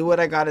 I do what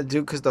I gotta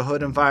do because the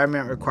hood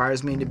environment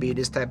requires me to be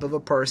this type of a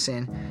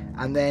person.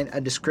 And then a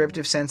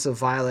descriptive sense of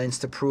violence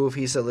to prove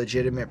he's a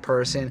legitimate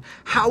person.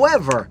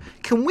 However,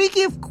 can we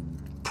give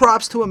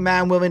props to a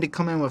man willing to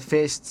come in with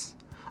fists?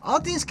 All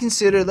things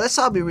considered, let's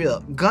all be real.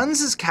 Guns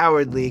is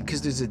cowardly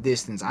because there's a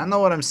distance. I know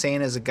what I'm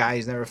saying as a guy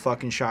who's never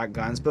fucking shot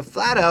guns. But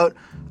flat out,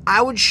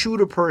 I would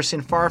shoot a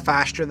person far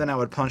faster than I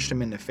would punch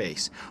them in the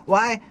face.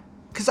 Why?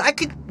 Because I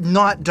could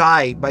not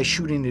die by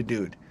shooting the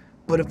dude.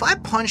 But if I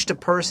punched a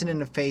person in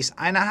the face,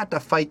 I now have to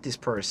fight this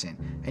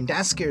person. And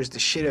that scares the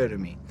shit out of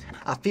me.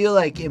 I feel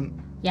like...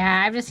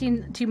 Yeah, I've just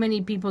seen too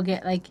many people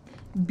get,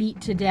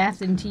 beat to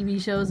death in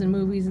TV shows and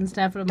movies and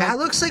stuff. And that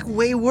looks like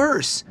way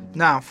worse.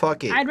 Nah,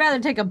 fuck it. I'd rather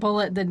take a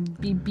bullet than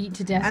be beat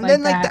to death and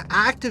then, the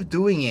act of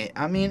doing it,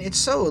 I mean, it's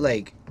so,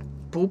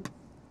 boop,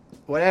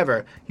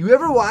 whatever. You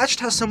ever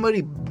watched how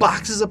somebody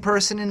boxes a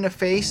person in the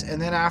face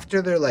and then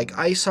after they're,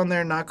 ice on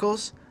their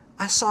knuckles?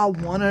 I saw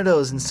one of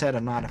those and said,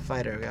 I'm not a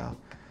fighter, yo.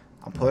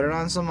 I'll put it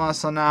on some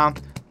muscle now,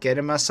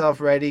 getting myself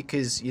ready,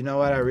 because you know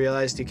what, I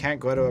realized you can't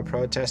go to a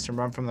protest and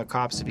run from the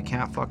cops if you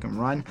can't fucking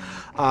run.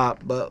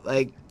 But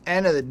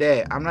end of the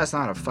day, I'm just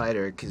not a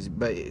fighter,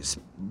 but it's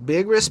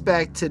big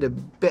respect to the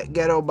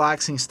ghetto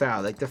boxing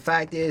style. The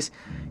fact is,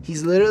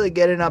 he's literally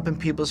getting up in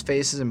people's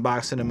faces and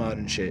boxing them out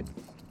and shit.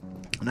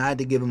 And I had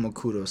to give him a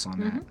kudos on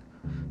that.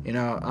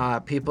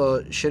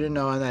 People should have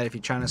known that if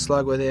you're trying to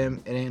slug with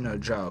him, it ain't no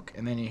joke.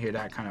 And then you hear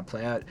that kind of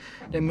play out.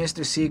 Then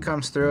Mr. C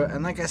comes through,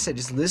 and like I said,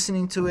 just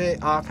listening to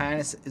it offhand,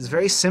 it's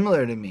very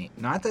similar to me.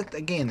 Not that,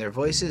 again, their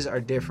voices are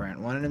different.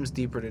 One of them's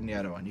deeper than the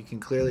other one. You can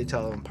clearly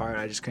tell them apart.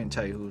 I just couldn't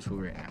tell you who's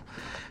who right now.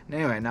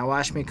 Anyway, now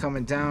watch me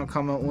coming down.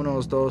 Coming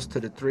unos dos to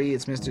the 3.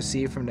 It's Mr.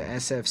 C from the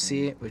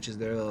SFC, which is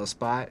their little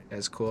spot.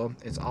 That's cool.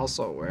 It's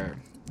also where...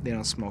 they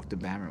don't smoke the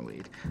Bammer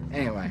weed.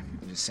 Anyway,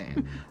 I'm just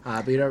saying.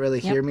 But you don't really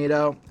hear me,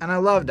 though. And I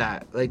love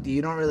that.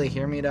 You don't really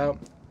hear me, though.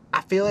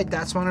 I feel like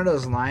that's one of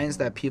those lines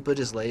that people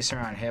just lace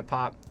around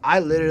hip-hop.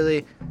 I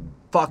literally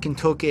fucking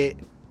took it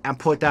and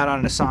put that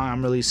on the song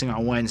I'm releasing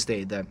on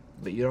Wednesday.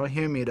 But you don't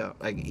hear me, though.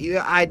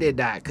 I did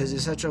that because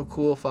it's such a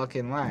cool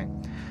fucking line.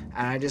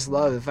 And I just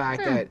love the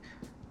fact that...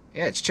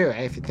 Yeah, it's true.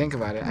 If you think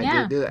about it, I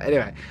did do that.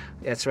 Anyway,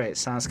 that's right.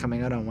 Song's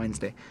coming out on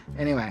Wednesday.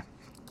 Anyway...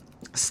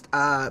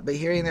 but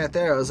hearing that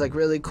there, it was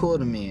really cool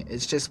to me.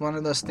 It's just one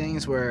of those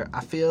things where I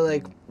feel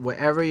like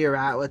wherever you're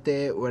at with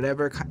it,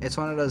 whatever, it's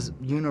one of those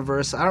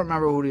universal. I don't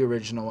remember who the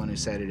original one who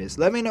said it is.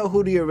 Let me know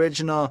who the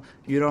original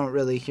 "you don't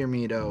really hear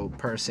me though"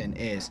 person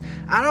is.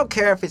 I don't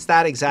care if it's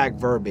that exact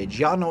verbiage.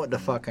 Y'all know what the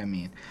fuck I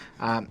mean.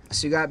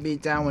 So you got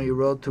beat down when you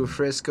rolled through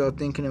Frisco,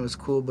 thinking it was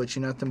cool, but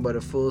you're nothing but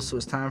a fool. So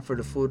it's time for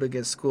the fool to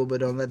get schooled, but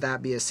don't let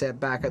that be a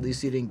setback. At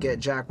least you didn't get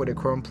Jack with a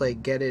chrome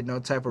plate. Get it? No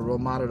type of role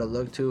model to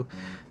look to.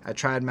 I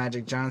tried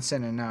Magic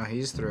Johnson, and now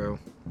he's through.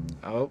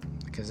 Oh,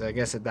 because I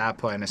guess at that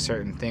point a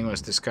certain thing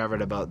was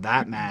discovered about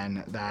that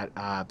man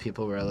that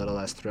people were a little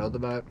less thrilled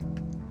about.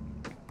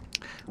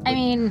 I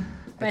mean,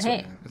 but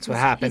hey, that's what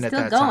happened at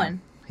that going.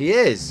 time. He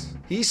is.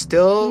 He's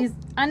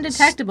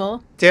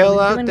undetectable. Still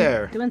out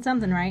there. Doing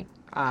something right.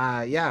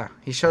 Yeah.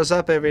 He shows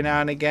up every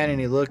now and again, and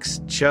he looks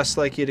just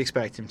like you'd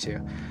expect him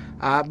to.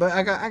 But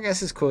I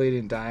guess it's cool he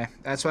didn't die.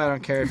 That's why I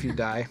don't care if you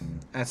die.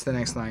 That's the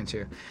next line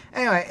too.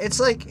 Anyway,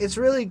 it's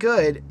really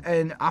good,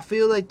 and I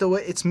feel like the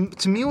way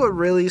to me what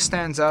really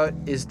stands out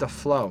is the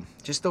flow.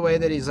 Just the way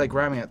that he's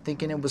rhyming it,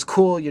 thinking it was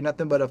cool. You're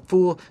nothing but a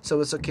fool, so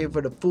it's okay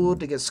for the fool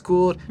to get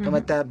schooled. Don't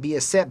let that be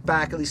a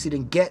setback. At least he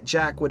didn't get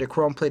Jack with a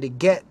chrome plate to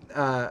get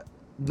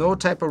no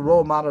type of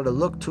role model to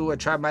look to. I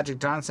tried Magic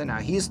Johnson, now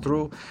he's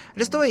through.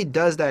 Just the way he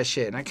does that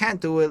shit. And I can't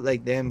do it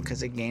like them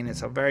because, again,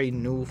 it's a very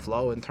new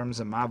flow in terms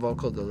of my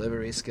vocal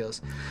delivery skills.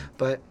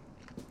 But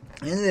at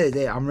the end of the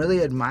day, I'm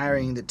really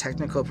admiring the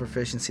technical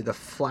proficiency, the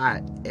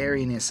flat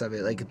airiness of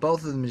it.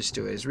 Both of them just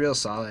do it. It's real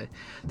solid.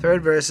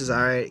 Third verse is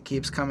alright.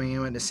 Keeps coming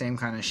in with the same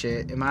kind of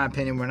shit. In my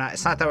opinion,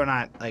 it's not that we're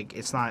not,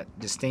 it's not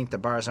distinct. The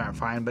bars aren't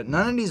fine. But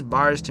none of these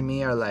bars to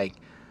me are,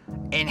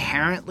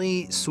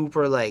 inherently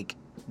super,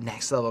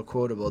 next level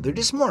quotable. They're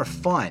just more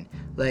fun.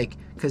 Like,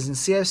 because in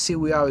CFC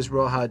we always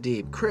roll how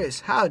deep.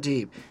 Chris, how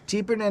deep?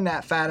 Deeper than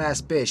that fat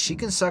ass bitch. She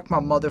can suck my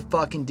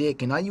motherfucking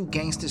dick. And all you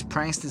gangsters,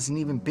 pranksters, and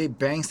even big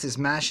banksters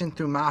mashing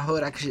through my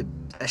hood, I should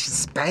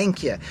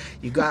spank you.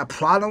 You got a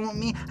problem with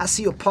me? I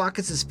see your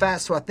pockets is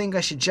fat, so I think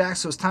I should jack.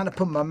 So it's time to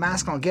put my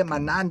mask on, get my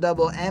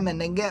 9MM,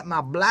 and then get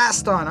my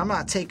blast on. I'm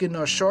not taking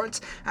no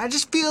shorts. I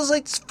just feels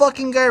like this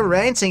fucking guy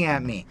ranting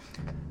at me.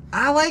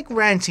 I like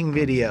ranting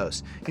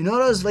videos. You know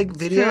those like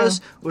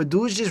videos where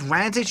dudes just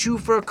rant at you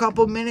for a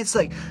couple minutes?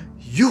 Like,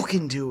 you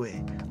can do it.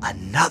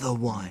 Another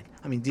one.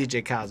 I mean,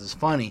 DJ Khaled's is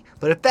funny,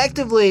 but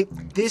effectively,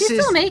 this is... Does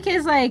he still make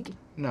his, like,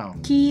 no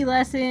key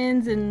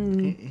lessons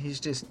and...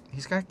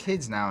 He's got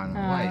kids now and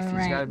a wife.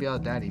 He's got to be all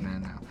daddy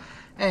man now.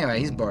 Anyway,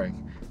 he's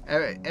boring.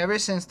 Ever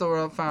since the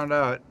world found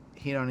out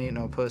he don't eat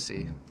no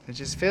pussy, it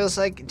just feels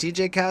like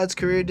DJ Khaled's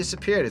career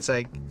disappeared. It's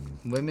like...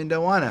 Women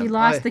don't want him. He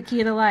lost the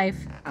key to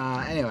life.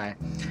 Anyway,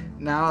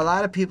 now a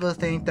lot of people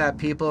think that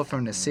people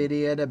from the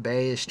city of the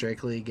Bay is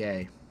strictly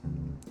gay.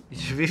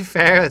 To be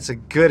fair, it's a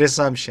good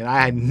assumption. I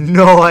had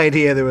no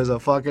idea there was a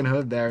fucking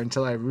hood there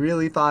until I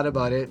really thought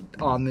about it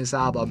on this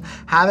album.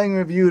 Having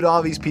reviewed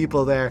all these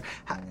people there,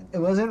 it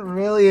wasn't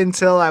really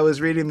until I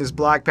was reading this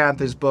Black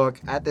Panthers book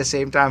at the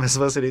same time as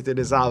listening to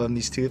this album,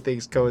 these two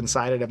things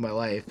coincided in my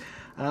life.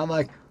 And I'm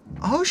like,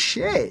 oh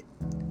shit.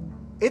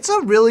 It's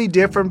a really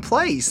different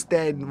place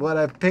than what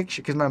I've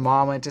pictured, because my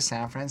mom went to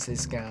San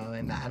Francisco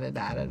and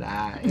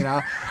da-da-da-da-da, you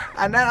know?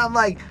 And then I'm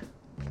like,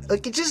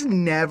 it just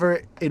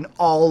never, in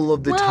all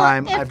of the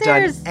time I've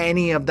done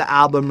any of the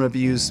album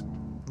reviews,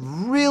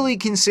 really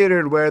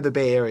considered where the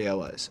Bay Area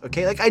was,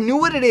 okay? Like, I knew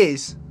what it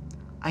is.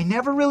 I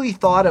never really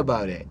thought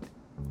about it.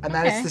 And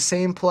that it's the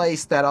same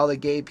place that all the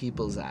gay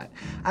people's at.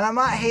 And I'm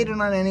not hating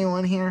on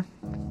anyone here.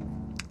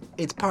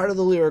 It's part of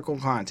the lyrical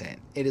content.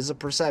 It is a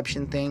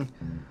perception thing.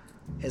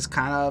 It's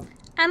kind of...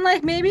 And,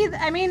 like, maybe...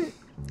 I mean,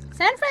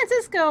 San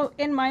Francisco,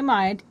 in my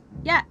mind,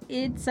 yeah,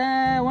 it's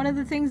one of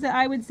the things that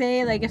I would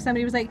say, like, if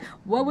somebody was like,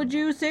 what would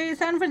you say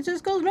San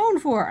Francisco's known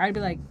for? I'd be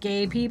like,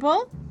 gay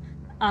people.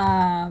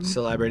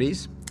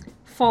 Celebrities.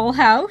 Full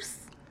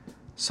House.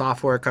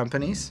 Software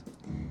companies.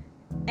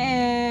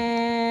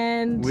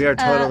 And... We are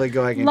totally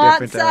going in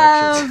different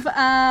directions.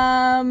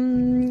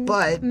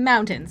 Lots of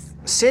mountains.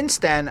 Since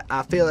then,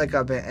 I feel like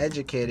I've been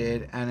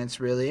educated, and it's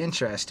really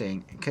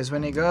interesting. Because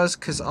when it goes,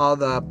 because all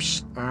the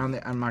around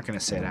the, I'm not going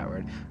to say that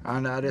word,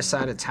 on the other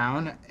side of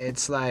town,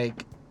 it's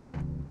like,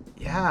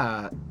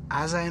 yeah,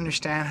 as I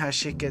understand how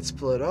shit gets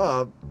split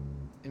up,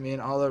 I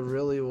mean, all the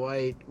really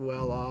white,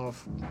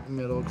 well-off,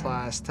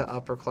 middle-class to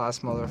upper-class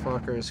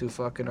motherfuckers who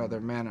fucking other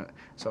men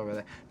is over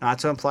there. Not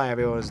to imply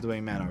everyone's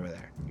doing men over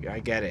there. I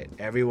get it.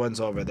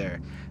 Everyone's over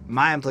there.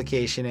 My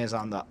implication is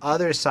on the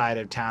other side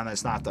of town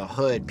that's not the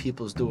hood,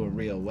 people's doing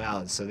real well,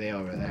 and so they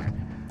over there.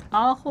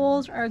 All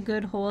holes are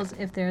good holes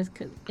if there's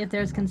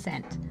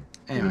consent.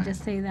 Anyway. You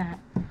just say that.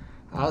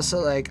 Also,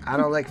 like, I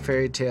don't like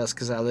fairy tales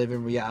because I live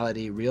in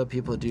reality. Real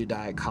people do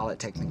die. Call it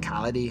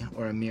technicality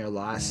or a mere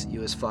loss. You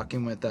was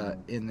fucking with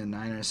in the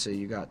Niners, so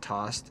you got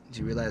tossed.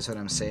 Do you realize what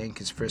I'm saying?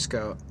 Because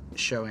Frisco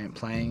show ain't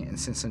playing, and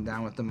since I'm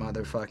down with the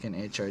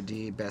motherfucking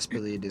HRD, best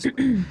believe this.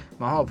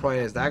 My whole point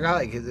is that got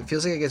like, it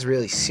feels like it gets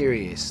really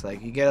serious.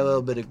 Like, you get a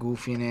little bit of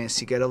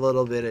goofiness, you get a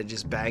little bit of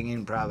just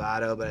banging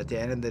bravado, but at the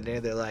end of the day,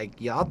 they're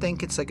like, y'all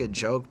think it's like a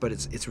joke, but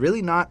it's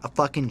really not a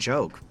fucking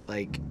joke.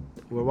 Like,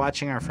 we're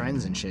watching our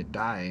friends and shit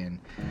die, and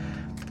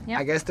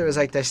I guess there was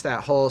like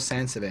that whole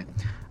sense of it.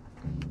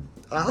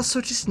 I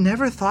also just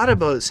never thought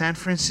about San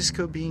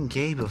Francisco being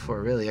gay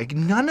before, really. Like,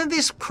 none of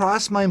this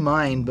crossed my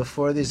mind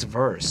before this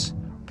verse.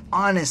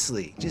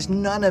 Honestly, just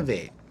none of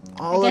it.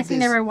 I guess you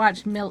never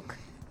watched Milk.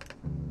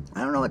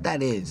 I don't know what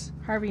that is.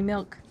 Harvey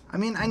Milk. I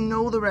mean, I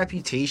know the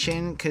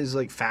reputation because,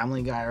 like,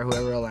 Family Guy or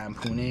whoever will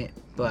lampoon it,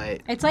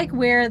 but... It's like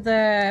where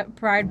the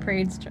Pride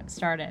Parade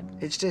started.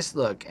 It's just,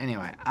 look,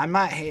 anyway,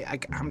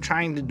 I'm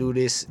trying to do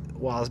this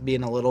while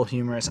being a little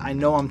humorous. I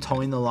know I'm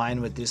towing the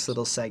line with this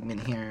little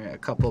segment here. A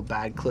couple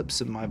bad clips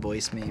of my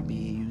voice may be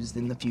used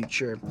in the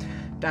future.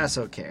 That's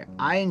okay.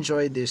 I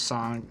enjoyed this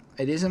song.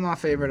 It isn't my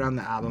favorite on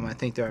the album. I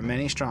think there are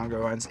many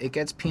stronger ones. It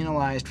gets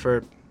penalized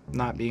for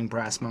not being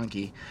Brass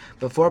Monkey,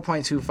 but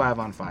 4.25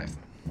 on 5.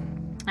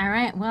 All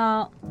right,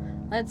 well,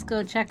 let's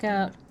go check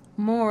out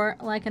More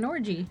Like an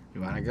Orgy.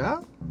 You want to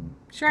go?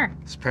 Sure.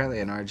 It's apparently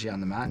an orgy on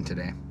the mountain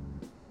today.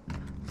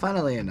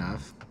 Funnily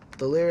enough,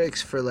 the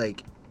lyrics for,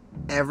 like,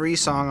 every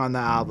song on the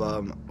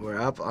album were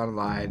up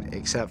online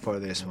except for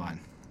this one.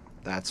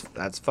 That's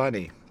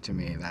funny to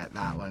me that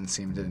one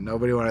seemed to...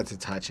 Nobody wanted to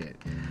touch it.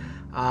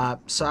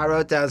 So I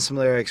wrote down some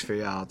lyrics for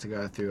y'all to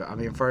go through. I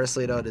mean,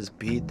 firstly, though, this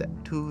beat that...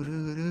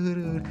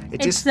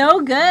 It's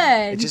so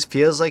good. It just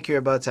feels like you're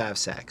about to have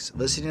sex.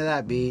 Listening to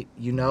that beat,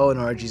 you know an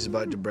orgy's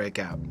about to break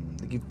out.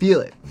 Like, you feel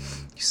it.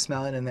 You You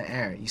smell it in the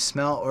air. You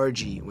smell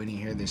orgy when you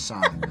hear this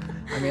song.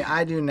 I mean,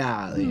 I do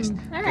now, at least.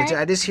 All right.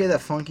 I just hear the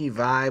funky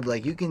vibe.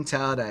 Like, you can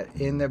tell that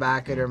in the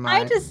back of their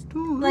mind. I just,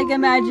 like,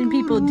 imagine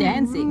people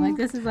dancing. Like,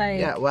 this is like...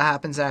 Yeah, what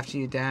happens after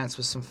you dance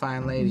with some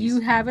fine ladies?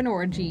 You have an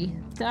orgy.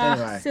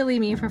 Anyway. Silly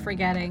me for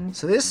forgetting.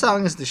 So this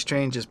song is the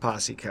strangest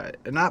posse cut.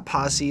 And not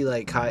posse,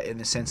 like, cut in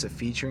the sense of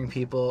featuring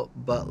people,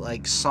 but,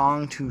 like,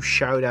 song to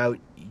shout out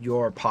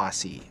your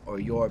posse or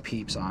your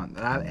peeps on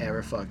that I've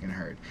ever fucking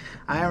heard.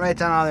 I didn't write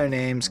down all their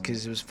names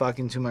because it was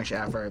fucking too much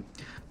effort.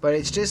 But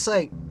it's just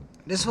like,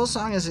 this whole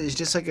song is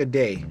just like a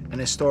day and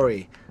a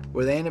story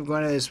where they end up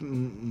going to this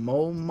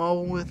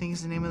Momo, I think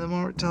is the name of the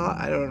motel.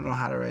 I don't know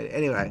how to write it.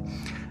 Anyway,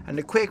 and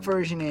the quick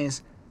version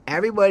is,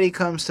 everybody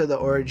comes to the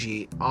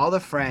orgy, all the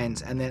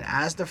friends, and then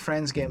as the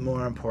friends get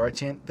more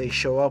important, they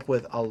show up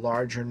with a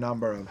larger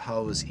number of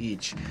hoes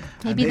each.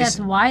 Maybe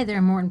that's why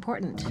they're more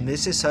important. And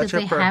this is such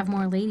because they have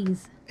more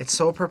ladies. It's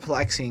so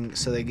perplexing,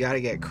 so they got to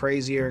get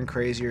crazier and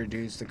crazier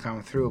dudes to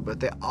come through, but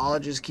they all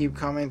just keep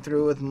coming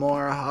through with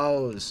more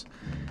hoes.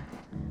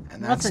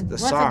 And that's the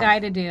song. What's a guy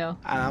to do?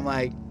 And I'm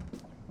like,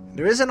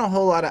 there isn't a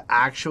whole lot of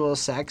actual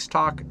sex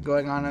talk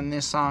going on in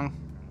this song.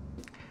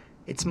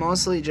 It's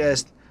mostly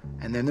just,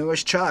 and then there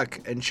was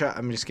Chuck, and Chuck,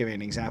 I'm just giving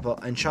an example,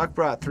 and Chuck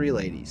brought 3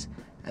 ladies.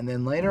 And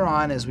then later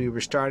on, as we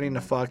were starting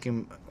to fuck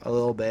him a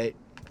little bit,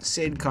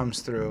 Sid comes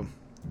through,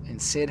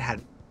 and Sid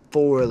had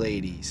 4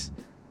 ladies.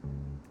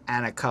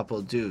 And a couple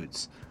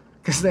dudes.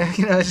 Because, it's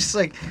just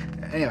like...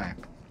 Anyway.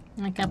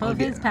 And a couple of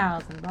his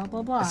pals and blah,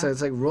 blah, blah. So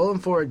it's like rolling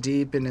forward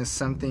deep in his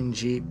something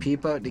Jeep.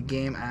 Peep out the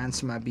game,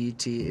 answer my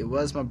BT. It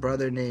was my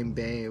brother named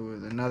Babe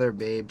with another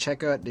babe.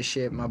 Check out the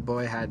shit my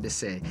boy had to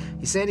say.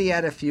 He said he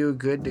had a few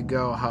good to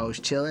go hoes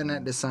chilling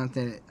at the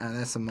something.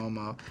 That's a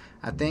Momo.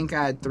 I think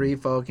I had 3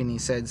 folk and he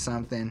said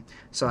something.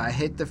 So I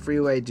hit the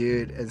freeway,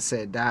 dude, and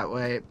said that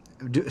way.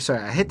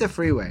 I hit the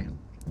freeway.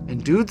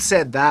 And dude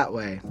said that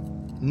way.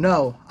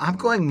 No, I'm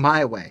going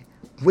my way,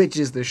 which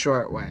is the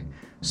short way.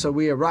 So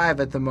we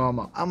arrive at the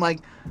Momo. I'm like,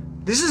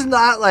 this is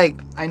not like,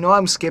 I know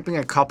I'm skipping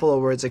a couple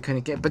of words I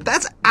couldn't get, but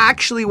that's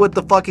actually what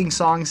the fucking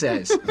song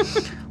says.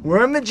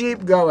 We're in the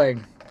Jeep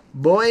going.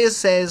 Boy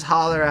says,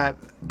 holler at,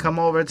 come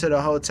over to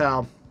the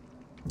hotel.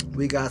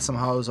 We got some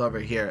hoes over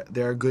here.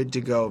 They're good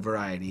to go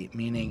variety,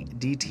 meaning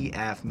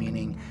DTF,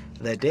 meaning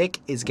the dick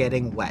is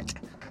getting wet.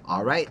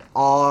 All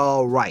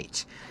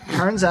right.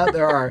 Turns out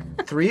there are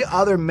 3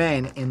 other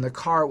men in the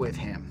car with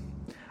him.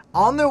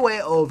 On their way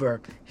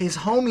over, his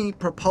homie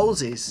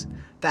proposes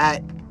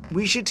that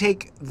we should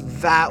take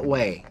that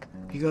way.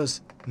 He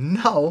goes,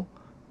 no,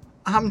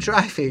 I'm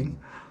driving.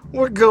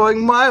 We're going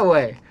my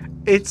way.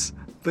 It's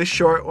the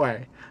short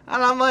way.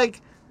 And I'm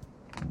like,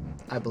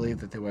 I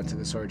believe that they went to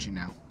this orgy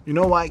now. You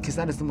know why? Because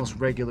that is the most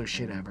regular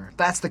shit ever.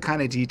 That's the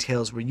kind of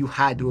details where you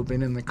had to have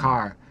been in the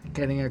car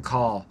getting a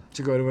call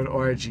to go to an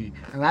orgy.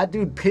 And that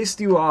dude pissed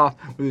you off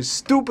with his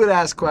stupid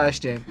ass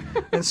question.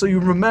 And so you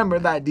remember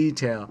that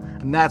detail.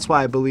 And that's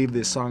why I believe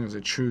this song is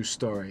a true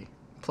story.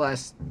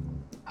 Plus,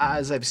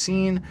 as I've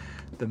seen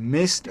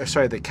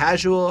the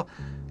casual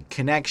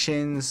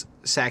connections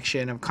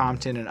section of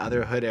Compton and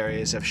other hood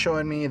areas have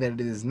shown me that it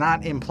is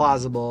not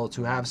implausible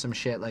to have some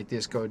shit like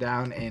this go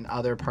down in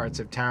other parts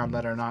of town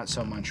that are not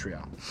so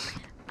Montreal.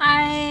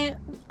 I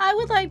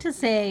would like to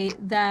say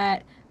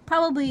that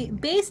probably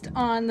based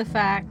on the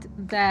fact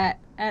that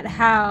at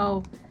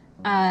how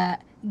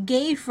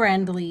gay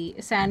friendly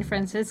San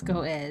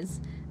Francisco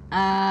is,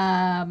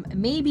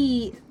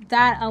 maybe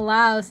that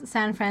allows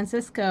San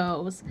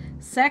Francisco's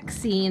sex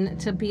scene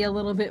to be a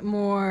little bit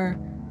more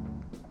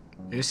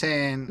You're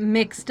saying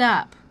mixed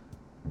up.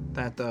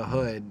 That the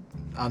hood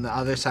on the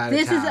other side of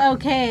town. This is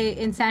okay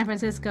in San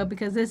Francisco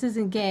because this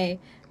isn't gay.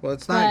 Well,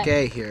 it's not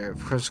gay here,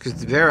 of course,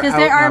 because there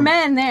are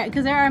men there.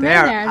 Because there are men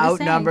there. They are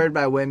outnumbered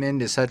by women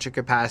to such a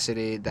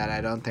capacity that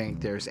I don't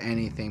think there's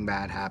anything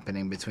bad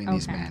happening between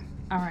these men.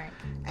 All right.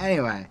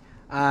 Anyway,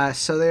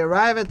 so they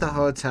arrive at the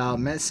hotel,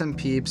 met some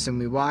peeps, and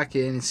we walk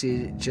in and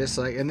see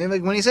and then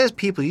like when he says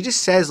people, he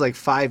just says like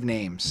 5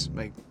 names.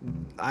 Like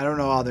I don't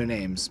know all their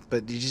names,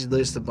 but he just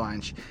lists a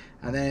bunch.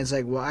 And then it's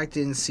like walked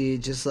in, see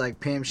just like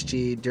Pimp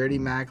G, Dirty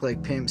Mac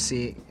like Pimp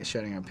C,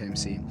 shutting up Pimp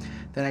C.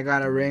 Then I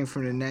got a ring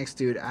from the next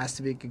dude,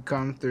 asked if he could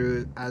come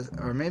through,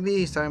 or maybe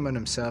he's talking about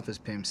himself as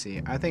Pimp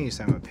C. I think he's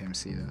talking about Pimp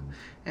C though.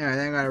 Anyway,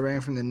 then I got a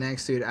ring from the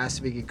next dude, asked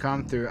if he could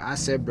come through. I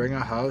said bring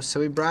a hoe, so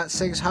he brought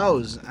 6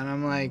 hoes, and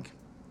I'm like,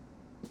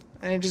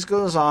 and it just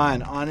goes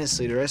on.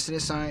 Honestly, the rest of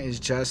the song is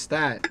just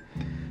that,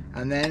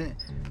 and then.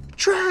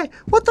 Trey,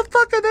 what the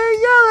fuck are they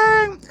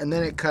yelling? And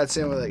then it cuts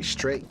in with like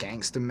straight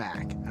Gangsta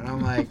Mac. And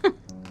I'm like,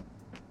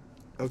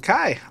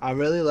 okay. I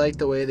really like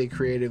the way they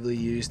creatively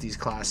use these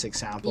classic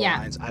sample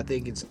lines. I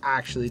think it's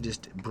actually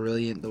just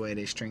brilliant the way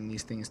they string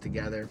these things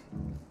together.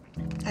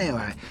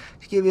 Anyway,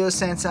 to give you a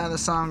sense how the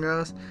song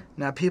goes,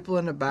 now people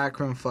in the back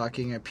room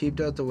fucking, I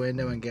peeped out the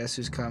window and guess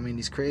who's coming?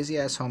 These crazy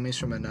ass homies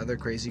from another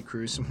crazy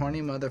crew, some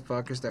horny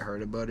motherfuckers that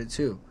heard about it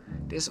too.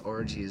 This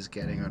orgy is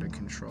getting out of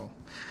control.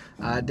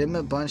 Dim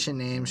a bunch of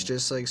names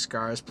just like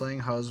scars, playing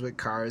hoes with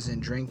cars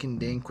and drinking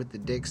dink with the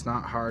dicks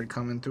not hard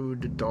coming through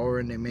the door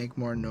and they make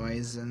more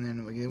noise and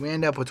then we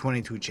end up with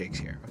 22 chicks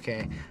here,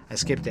 okay? I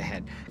skipped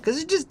ahead. Because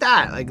it's just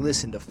that. Like,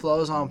 listen, the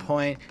flow's on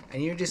point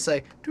and you're just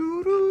like,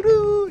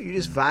 doo-doo-doo. You're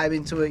just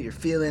vibing to it, you're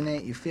feeling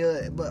it, you feel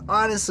it. But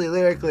honestly,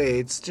 lyrically,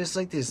 it's just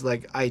like this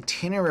like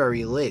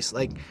itinerary list.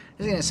 Like,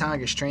 this is going to sound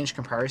like a strange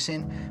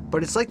comparison,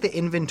 but it's like the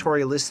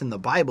inventory list in the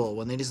Bible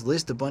when they just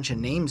list a bunch of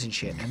names and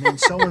shit. And then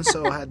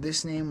so-and-so had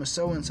this name with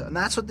so-and-so. And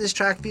that's what this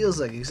track feels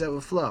like, except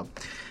with flow.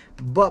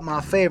 But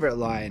my favorite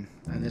line,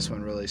 and this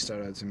one really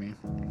stood out to me.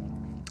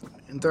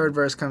 And third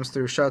verse comes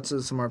through, shouts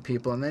to some more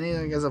people, and then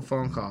he gets a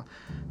phone call.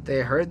 They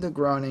heard the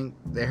groaning,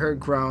 they heard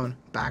groan,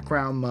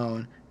 background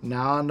moan.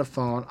 Now on the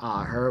phone,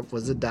 all I heard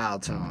was a dial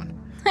tone.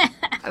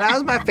 And that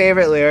was my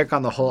favorite lyric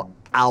on the whole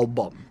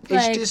album.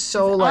 It's like, just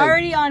so like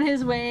already on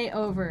his way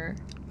over.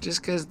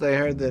 Just because they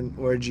heard the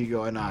orgy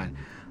going on.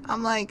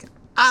 I'm like,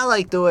 I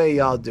like the way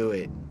y'all do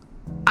it.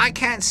 I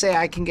can't say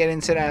I can get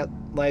into that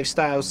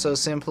lifestyle so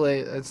simply.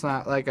 It's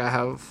not like I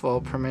have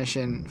full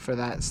permission for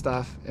that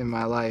stuff in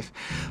my life.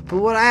 But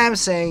what I am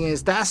saying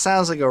is that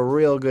sounds like a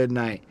real good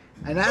night.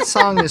 And that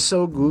song is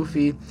so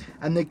goofy.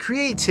 And the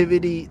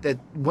creativity that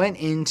went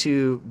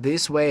into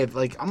this way of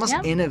like almost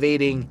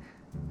innovating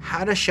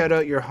how to shout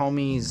out your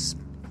homies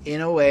in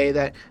a way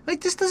that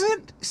like this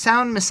doesn't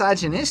sound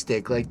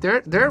misogynistic. Like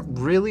they're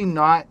really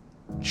not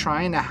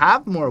trying to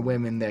have more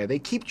women there. They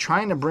keep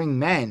trying to bring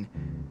men.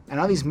 And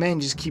all these men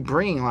just keep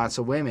bringing lots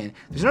of women.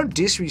 There's no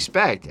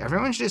disrespect.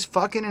 Everyone's just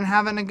fucking and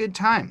having a good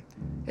time.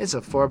 It's a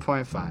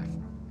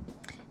 4.5.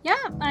 Yeah,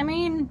 I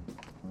mean,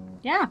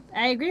 yeah,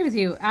 I agree with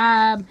you.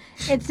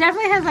 It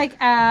definitely has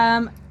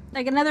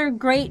like another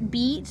great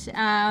beat.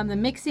 The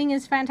mixing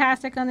is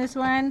fantastic on this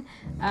one.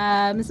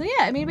 So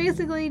yeah, I mean,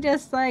 basically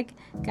just like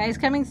guys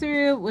coming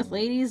through with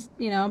ladies,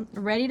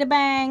 ready to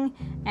bang,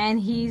 and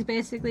he's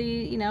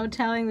basically,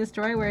 telling the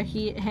story where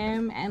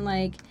him and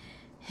like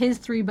his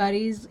three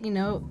buddies,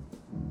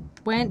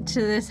 went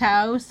to this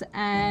house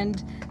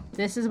and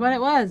this is what it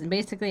was. And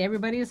basically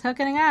everybody was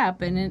hooking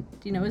up and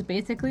it, was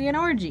basically an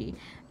orgy.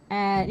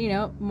 And,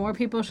 more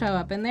people show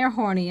up and they're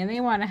horny and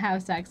they want to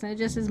have sex. And it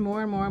just is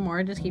more and more and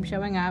more just keep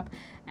showing up.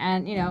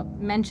 And,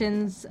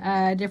 mentions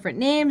different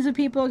names of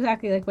people,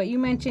 exactly like what you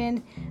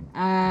mentioned.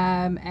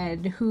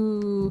 And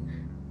who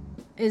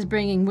is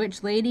bringing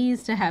which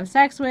ladies to have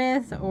sex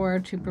with or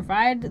to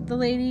provide the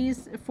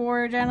ladies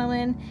for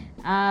gentlemen.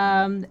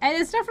 And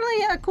it's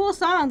definitely a cool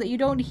song that you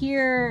don't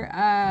hear,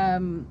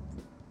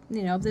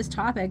 this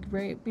topic,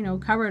 very,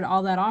 covered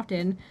all that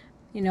often.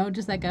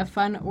 Just like a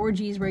fun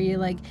orgies where you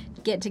like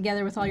get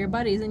together with all your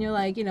buddies and you're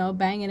like,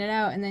 banging it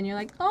out. And then you're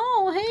like,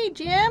 oh, hey,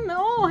 Jim.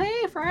 Oh,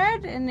 hey,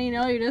 Fred. And,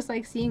 you're just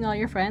like seeing all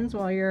your friends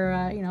while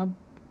you're,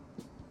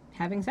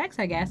 having sex,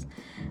 I guess.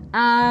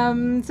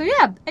 So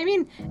yeah, I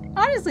mean,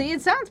 honestly,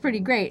 it sounds pretty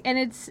great, and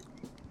it's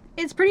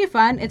pretty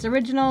fun. It's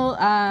original.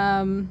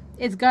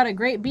 It's got a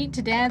great beat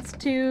to dance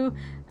to.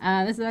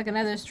 This is like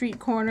another street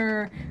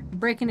corner,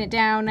 breaking it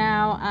down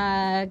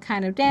now,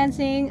 kind of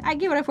dancing. I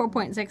give it a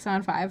 4.6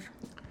 on 5.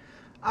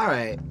 All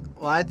right.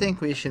 Well, I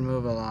think we should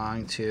move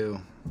along to.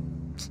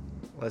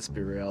 Let's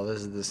be real,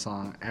 this is the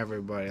song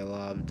everybody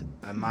loved,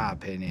 in my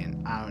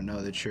opinion. I don't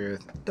know the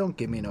truth. Don't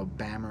give me no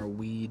Bammer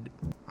weed.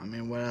 I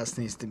mean, what else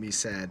needs to be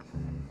said?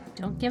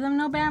 Don't give them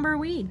no Bammer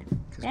weed.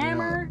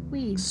 Bammer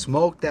weed.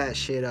 Smoke that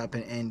shit up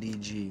in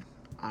NDG.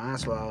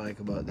 That's what I like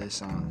about this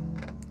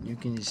song. You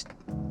can just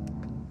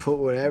put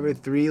whatever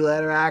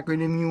 3-letter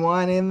acronym you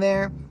want in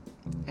there.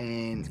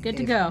 And it's good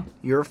to go.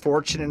 You're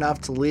fortunate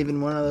enough to live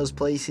in one of those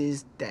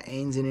places that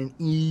ends in an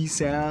E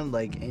sound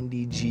like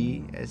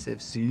NDG,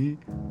 SFC.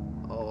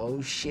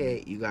 Oh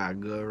shit, you got a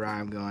good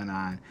rhyme going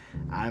on.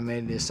 I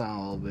made this song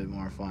a little bit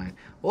more fun.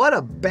 What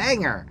a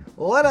banger!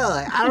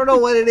 I don't know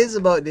what it is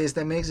about this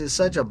that makes it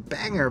such a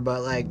banger,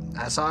 but like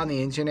I saw on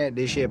the internet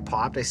this shit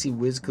popped. I see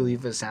Wiz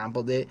Khalifa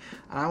sampled it,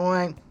 and I'm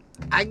like,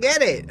 I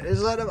get it.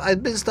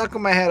 I've been stuck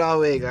in my head all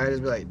week. I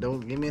just be like,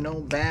 don't give me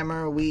no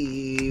Bammer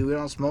weed. We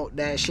don't smoke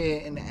that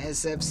shit in the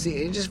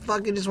SFC. I just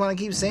want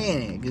to keep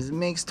saying it because it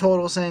makes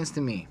total sense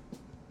to me.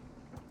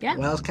 Yeah.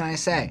 What else can I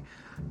say?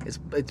 It's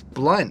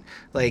blunt.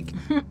 Like,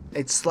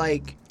 it's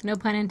like... No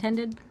pun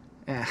intended.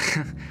 Yeah.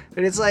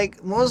 But it's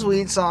like, most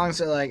weed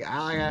songs are like,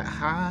 I got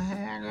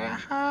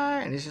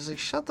high. And it's just like,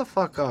 shut the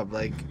fuck up.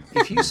 Like,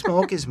 if you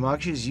smoke as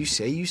much as you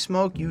say you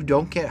smoke, you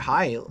don't get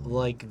high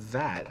like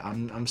that.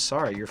 I'm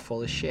sorry, you're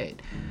full of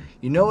shit.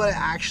 You know what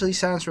actually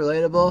sounds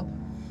relatable?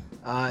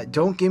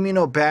 Don't give me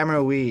no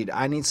Bammer weed.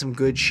 I need some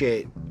good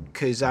shit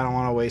because I don't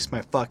want to waste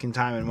my fucking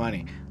time and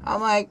money.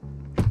 I'm like,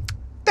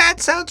 that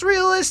sounds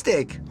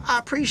realistic. I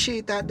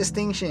appreciate that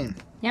distinction.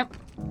 Yep.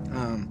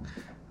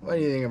 What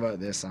do you think about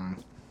this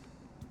song?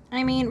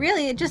 I mean,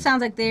 really, it just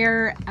sounds like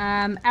they're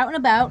out and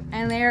about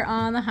and they're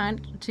on the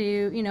hunt to,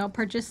 you know,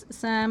 purchase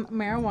some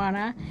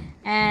marijuana,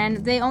 and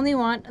they only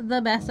want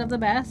the best of the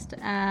best.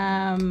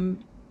 Yeah,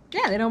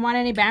 they don't want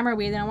any bammer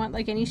weed. They don't want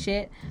like any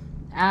shit.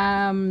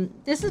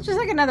 This is just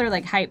like another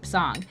like hype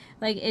song.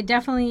 Like it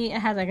definitely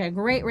has like a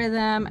great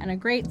rhythm and a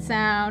great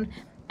sound.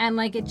 And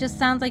like it just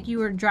sounds like you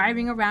were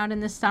driving around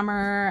in the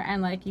summer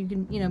and like you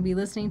can, you know, be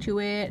listening to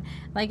it.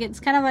 Like it's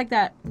kind of like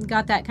that,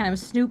 got that kind of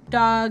Snoop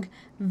Dogg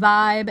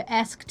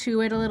vibe-esque to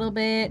it a little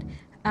bit.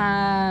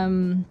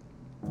 And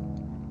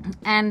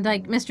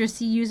like Mr.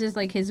 C uses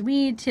like his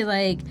weed to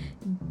like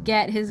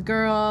get his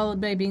girl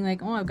by being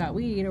like, oh, I've got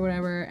weed or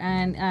whatever,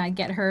 and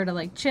get her to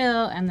like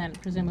chill, and then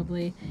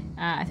presumably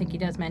I think he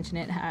does mention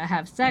it,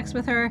 have sex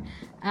with her.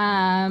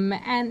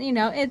 And you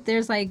know,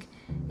 there's like,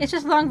 it's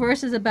just long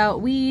verses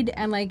about weed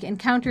and like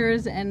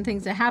encounters and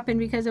things that happen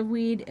because of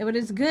weed. It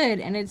is good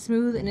and it's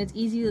smooth and it's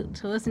easy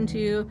to listen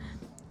to,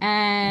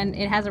 and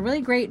it has a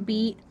really great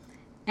beat.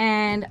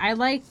 And I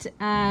liked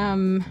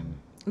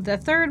the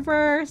third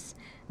verse.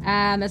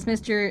 That's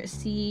Mr.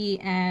 C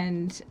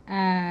and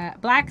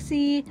Black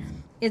C.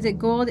 Is it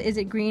gold? Is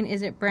it green?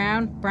 Is it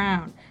brown?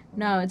 Brown.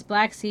 No, it's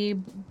Black C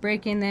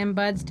breaking them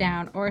buds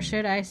down. Or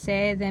should I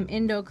say them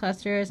Indo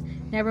clusters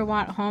never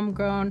want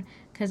homegrown,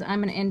 'cause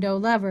I'm an Indo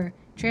lover.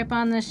 Trip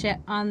on the shit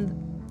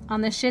on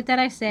the shit that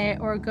I say,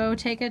 or go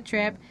take a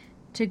trip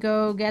to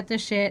go get the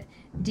shit.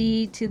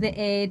 D to the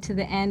A to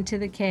the N to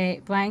the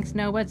K. Blanks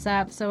know what's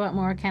up, so what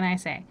more can I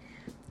say?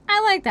 I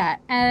like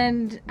that.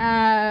 And,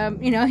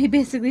 you know, he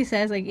basically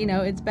says, like, you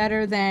know, it's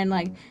better than,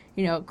 like,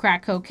 you know,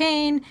 crack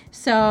cocaine.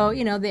 So,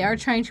 you know, they are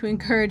trying to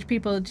encourage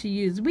people to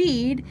use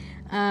weed,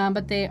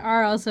 but they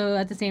are also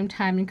at the same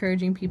time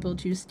encouraging people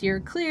to steer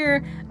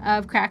clear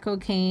of crack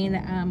cocaine,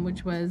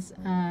 which was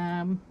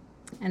an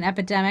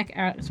epidemic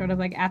sort of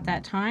like at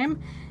that time,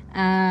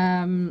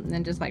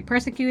 and just like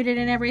persecuted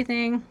and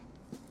everything.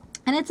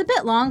 And it's a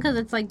bit long because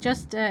it's like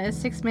just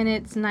 6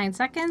 minutes 9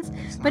 seconds,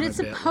 but it's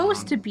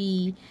supposed to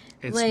be.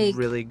 It's like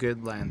really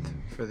good length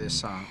for this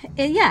song.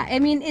 Yeah, I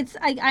mean, it's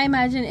I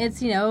imagine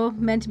it's, you know,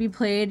 meant to be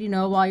played, you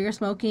know, while you're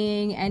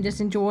smoking and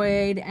just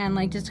enjoyed and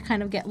like just to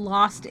kind of get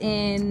lost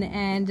in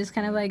and just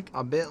kind of like.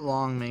 A bit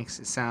long makes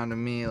it sound to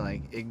me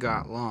like it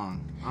got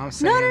long. I'm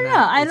saying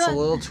no, it's a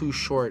little too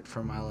short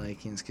for my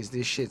likings because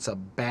this shit's a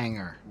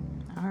banger.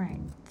 All right.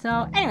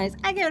 So, anyways,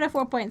 I give it a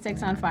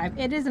 4.6 on 5.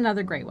 It is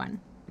another great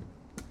one.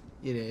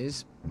 It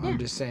is. Yeah. I'm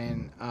just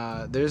saying.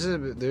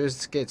 There's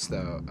skits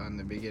though on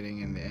the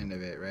beginning and the end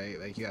of it, right?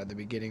 Like you got the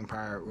beginning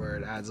part where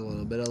it adds a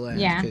little bit of length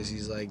because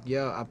he's like,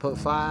 "Yo, I put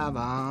 5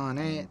 on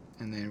it,"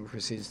 and then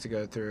proceeds to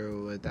go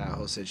through with that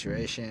whole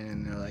situation,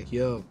 and they're like,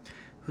 "Yo,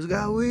 who's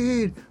got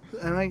weed?"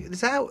 And I'm like,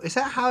 "Is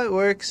that how it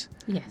works?"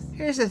 Yes.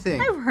 Here's the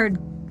thing.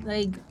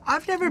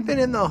 I've never been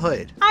in the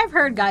hood. I've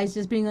heard guys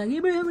just being like,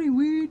 "Anybody have any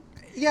weed?"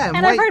 Yeah,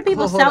 and I've heard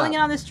people selling it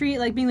on the street,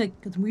 like being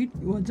like, "Got some weed?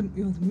 You want some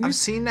weed?" I've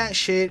seen that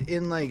shit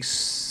in like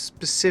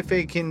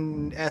specific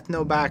in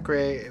ethno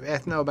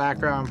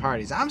background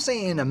parties. I'm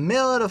saying in the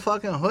middle of the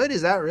fucking hood,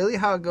 is that really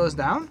how it goes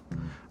down?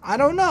 I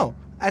don't know.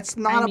 That's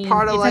not a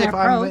part of life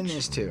I'm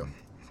witness to.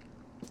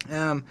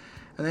 And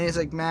then he's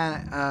like,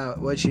 "Man,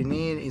 what you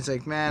need?" He's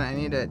like, "Man, I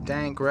need a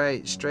dank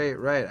right, straight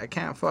right. I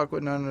can't fuck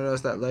with none of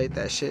those that light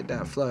that shit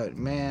that float.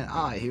 Man,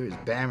 all I hear is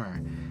bammer."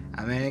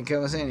 And then he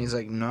comes in, he's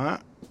like, "No,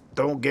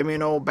 don't give me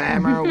no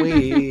bammer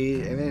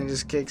weed." And then it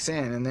just kicks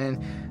in. And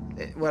then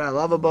what I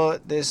love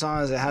about this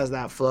song is it has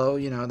that flow,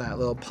 you know, that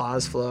little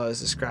pause flow I was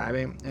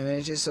describing. And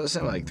it's just so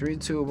simple, like 3,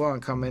 2, 1,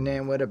 coming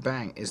in with a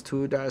bang. It's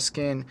too dark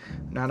skin,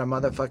 not a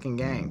motherfucking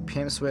gang.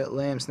 Pimps with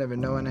limbs, never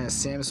knowing as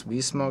Sims.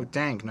 We smoke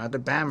dank, not the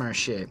bammer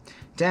shit.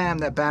 Damn,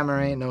 that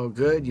bammer ain't no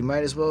good. You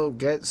might as well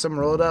get some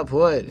rolled up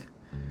wood.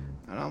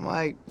 And I'm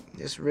like,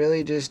 this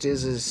really just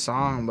is a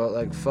song about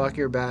like, fuck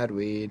your bad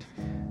weed.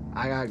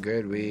 I got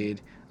good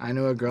weed. I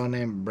knew a girl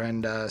named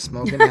Brenda.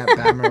 Smoking that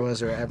bammer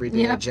was her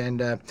everyday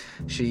agenda.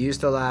 She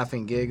used to laugh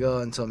and giggle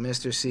until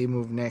Mr. C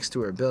moved next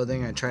to her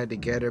building. I tried to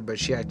get her, but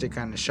she acted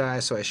kind of shy,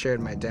 so I shared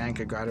my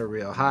dank. I got her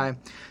real high.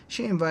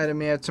 She invited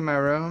me up to my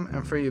room,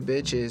 and for you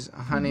bitches,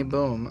 honey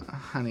boom,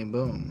 honey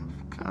boom.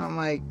 And I'm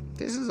like,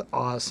 this is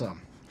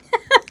awesome.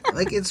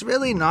 Like, it's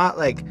really not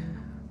like,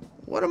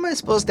 what am I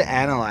supposed to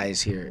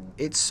analyze here?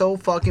 It's so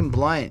fucking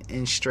blunt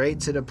and straight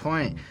to the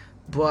point.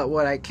 But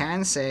what I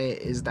can say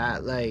is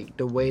that, like,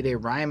 the way they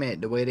rhyme it,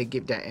 the way they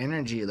give that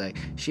energy, like,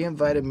 she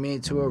invited me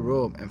to a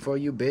room, and for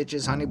you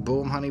bitches, honey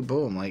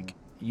boom, like,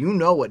 you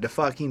know what the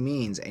fuck he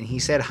means, and he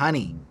said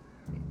honey.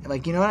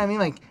 Like, you know what I mean?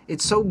 Like,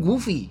 it's so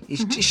goofy.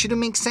 It just shouldn't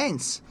make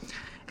sense.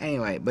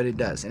 Anyway, but it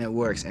does, and it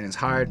works, and it's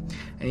hard.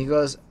 And he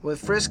goes, with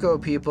Frisco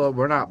people,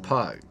 we're not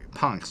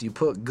punks. You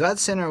put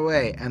guts in our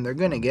way, and they're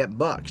gonna get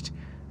bucked.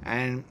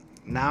 And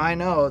now I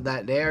know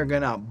that they are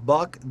gonna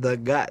buck the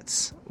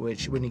guts,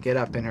 which when you get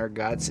up in her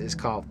guts is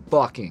called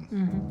bucking.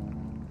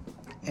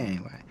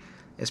 Anyway,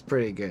 it's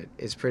pretty good.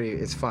 It's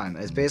fun.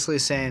 It's basically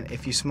saying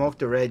if you smoke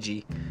the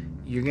Reggie,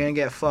 you're gonna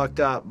get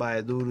fucked up by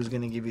a dude who's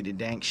gonna give you the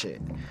dank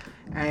shit.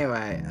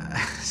 Anyway,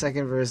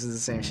 second verse is the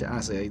same shit.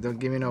 Honestly, like, don't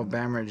give me no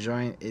Bammer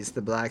joint. It's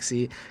the Black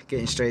Sea.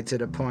 Getting straight to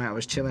the point. I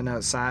was chilling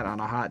outside on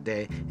a hot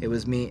day. It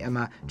was me,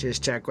 Emma.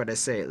 Just check what I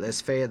say.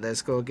 Let's fade.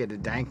 Let's go get a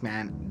dank,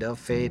 man. They'll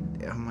fade.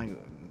 Oh my.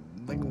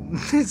 Like,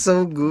 it's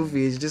so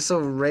goofy. It's just so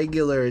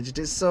regular. It's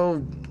just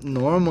so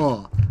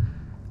normal.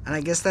 And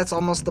I guess that's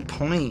almost the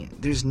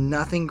point. There's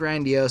nothing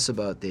grandiose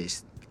about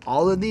this.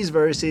 All of these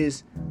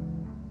verses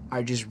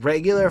are just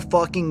regular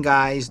fucking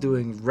guys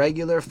doing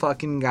regular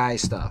fucking guy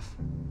stuff.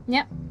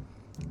 Yep.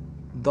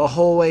 The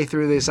whole way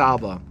through this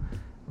album.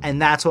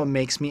 And that's what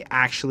makes me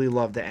actually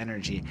love the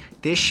energy.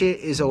 This shit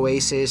is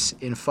Oasis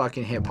in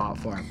fucking hip-hop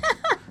form.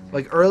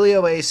 Like, early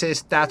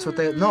Oasis, that's what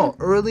they... No,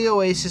 early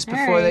Oasis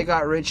before they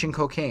got rich in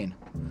cocaine.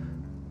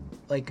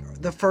 Like,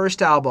 the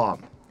first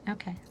album.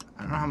 Okay.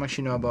 I don't know how much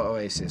you know about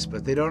Oasis,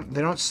 but they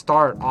don't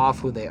start off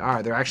who they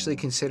are. They're actually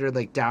considered,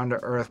 like,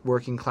 down-to-earth,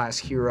 working-class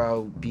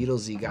hero,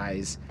 Beatlesy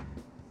guys,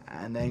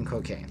 and then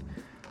cocaine.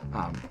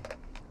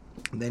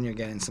 Then you're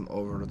getting some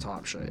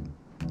over-the-top shit.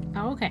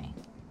 Oh, okay.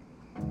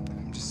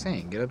 I'm just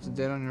saying, get up to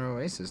date on your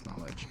Oasis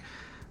knowledge.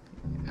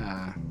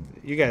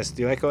 You guys,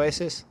 do you like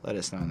Oasis? Let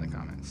us know in the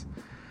comments.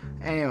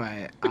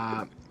 Anyway,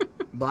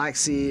 Black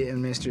Sea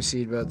and Mr.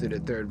 Seed both do the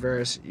third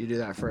verse. You do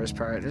that first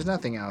part. There's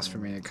nothing else for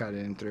me to cut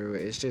in through.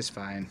 It's just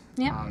fine.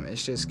 Yeah.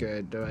 It's just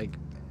good. They're like,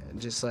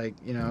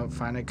 you know,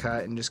 find a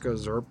cut and just go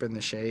zerp in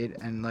the shade.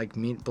 And, like,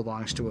 meat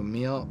belongs to a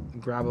meal.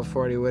 Grab a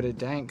 40 with a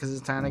dank because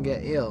it's time to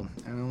get ill.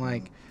 And I'm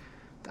like,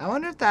 I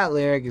wonder if that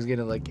lyric is going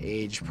to, like,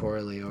 age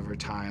poorly over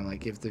time.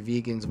 Like, if the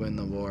vegans win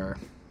the war,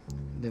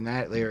 then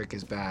that lyric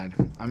is bad.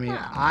 I mean,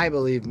 I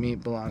believe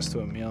meat belongs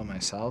to a meal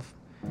myself.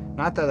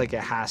 Not that, like, it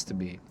has to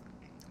be.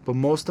 But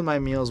most of my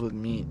meals with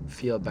meat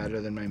feel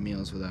better than my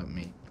meals without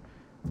meat.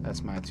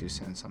 That's my 2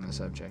 cents on the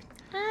subject.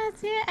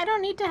 See, I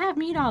don't need to have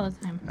meat all the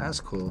time. That's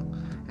cool.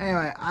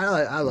 Anyway,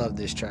 I love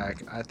this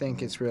track. I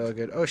think it's real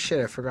good. Oh shit,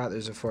 I forgot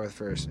there's a fourth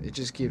verse. It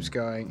just keeps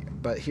going.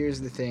 But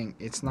here's the thing.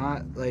 It's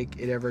not like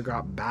it ever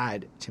got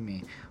bad to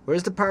me.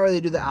 Where's the part where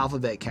they do the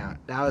alphabet count?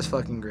 That was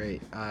fucking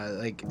great.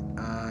 I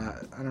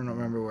don't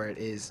remember where it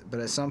is. But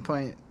at some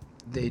point,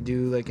 they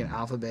do like an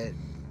alphabet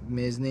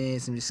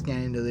business. I'm just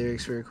scanning the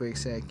lyrics for a quick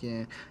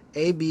second.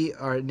 A, B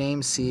are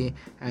name C,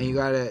 and you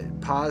gotta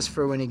pause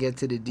for when you get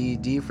to the D.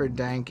 D for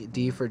dank,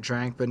 D for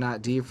drank, but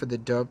not D for the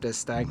dope that's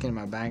stank in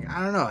my bank.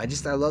 I don't know.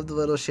 I love the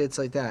little shits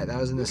like that. That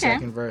was in the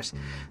second verse.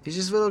 These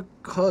just little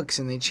hooks,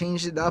 and they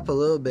changed it up a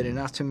little bit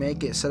enough to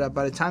make it so that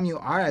by the time you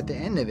are at the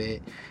end of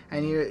it,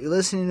 and you're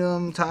listening to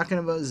them talking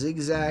about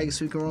zigzags,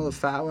 so we can roll a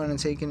fat one and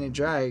taking a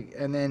drag,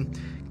 and then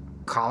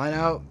calling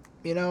out,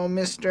 you know,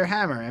 Mr.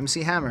 Hammer,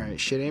 MC Hammer,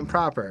 shit ain't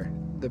proper.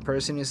 The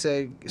person who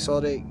said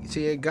sold it to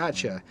you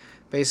gotcha.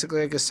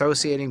 Basically, like,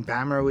 associating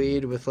Bammer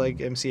weed with,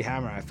 like, MC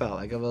Hammer. I felt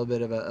like a little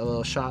bit of a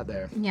little shot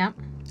there. Yeah.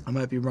 I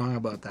might be wrong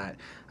about that.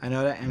 I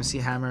know that MC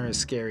Hammer is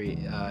scary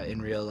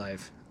in real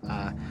life.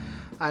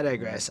 I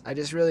digress. I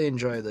just really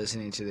enjoy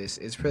listening to this.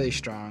 It's pretty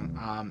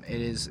strong. It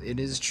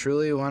is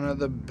truly one of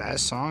the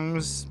best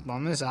songs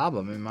on this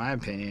album, in my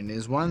opinion. It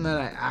is one that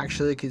I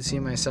actually could see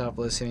myself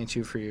listening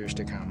to for years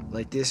to come.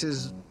 Like, this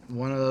is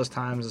one of those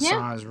times the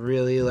song has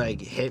really,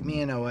 like, hit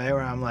me in a way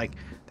where I'm like,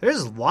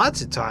 there's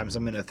lots of times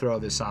I'm going to throw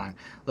this song.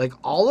 Like,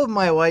 all of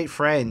my white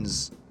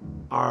friends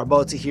are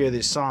about to hear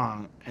this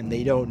song, and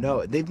they don't know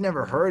it. They've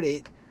never heard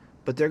it,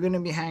 but they're going to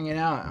be hanging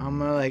out. I'm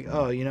going to, like,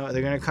 oh, you know,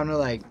 they're going to come to,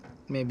 like,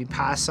 maybe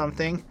pass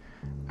something.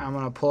 I'm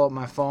going to pull up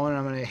my phone, and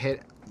I'm going to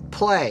hit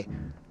play,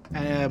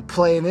 and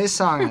play this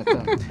song at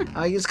them.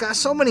 It's got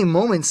so many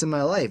moments in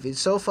my life. It's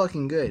so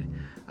fucking good.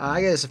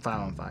 I guess it's a 5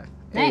 on 5.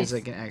 Nice. It is,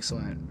 like, an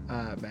excellent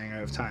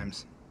banger of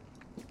times.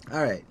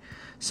 All right.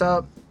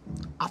 So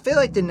I feel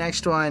like the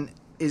next one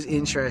is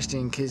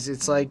interesting because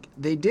it's like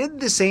they did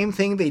the same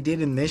thing they did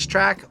in this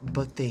track,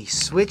 but they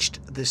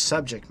switched the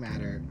subject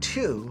matter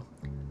to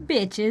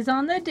bitches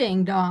on the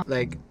ding dong.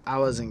 Like, I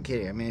wasn't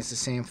kidding. I mean, it's the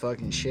same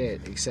fucking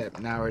shit, except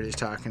now we're just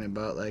talking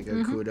about, like,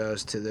 a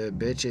kudos to the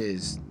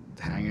bitches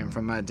hanging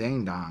from my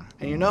ding dong.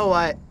 And you know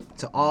what?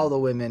 To all the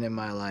women in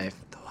my life,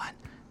 the one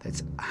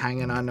that's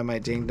hanging onto my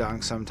ding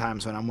dong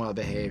sometimes when I'm well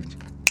behaved,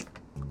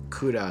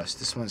 kudos.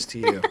 This one's to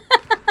you.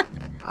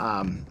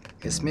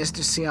 It's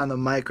Mr. C on the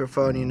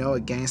microphone. You know a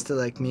gangster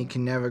like me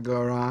can never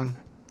go wrong.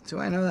 Do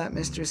I know that,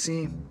 Mr.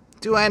 C?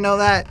 Do I know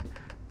that?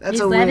 That's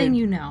He's a letting win.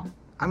 you know.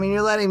 I mean,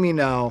 you're letting me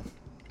know,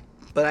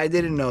 but I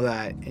didn't know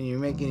that, and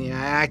you're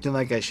acting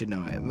like I should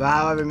know it. But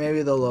however,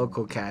 maybe the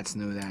local cats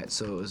knew that,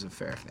 so it was a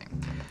fair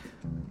thing.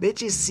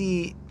 Bitches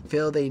see,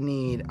 feel they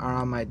need, are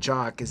on my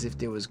jock as if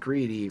they was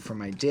greedy for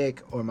my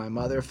dick or my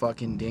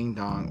motherfucking ding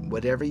dong,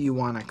 whatever you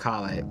want to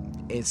call it.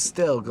 It's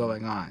still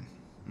going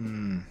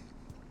on.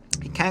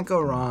 He can't go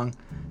wrong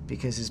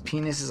because his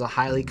penis is a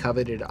highly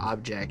coveted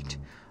object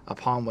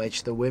upon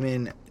which the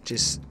women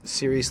just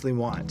seriously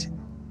want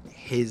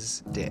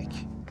his dick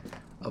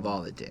of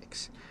all the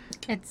dicks.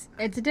 It's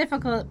a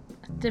difficult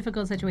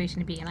situation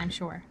to be in, I'm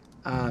sure.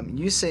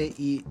 You say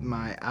eat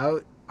my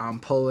out. I'm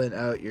pulling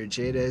out your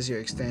Jadas, your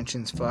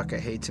extensions. Fuck, I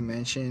hate to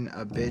mention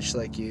a bitch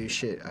like you.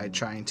 Shit, I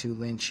trying to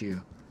lynch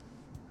you.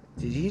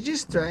 Did he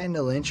just threaten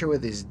to lynch her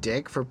with his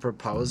dick for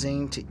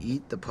proposing to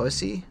eat the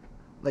pussy?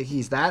 Like,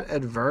 he's that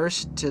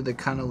adverse to the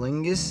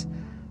cunnilingus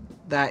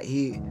that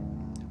he's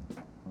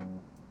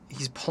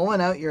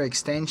pulling out your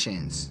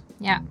extensions.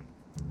 Yeah.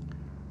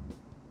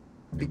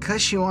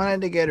 Because she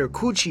wanted to get her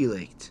coochie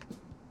licked.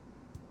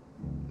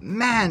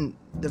 Man,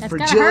 the That's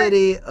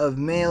fragility of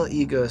male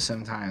ego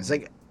sometimes.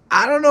 Like,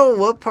 I don't know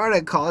what part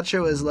of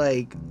culture was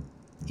like,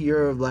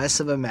 you're less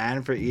of a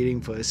man for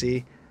eating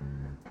pussy.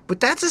 But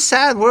that's a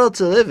sad world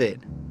to live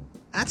in.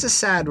 That's a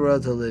sad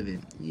world to live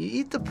in. You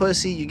eat the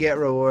pussy, you get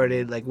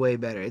rewarded, like, way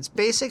better. It's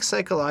basic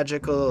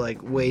psychological,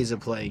 like, ways of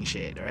playing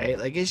shit, right?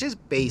 Like, it's just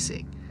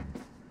basic.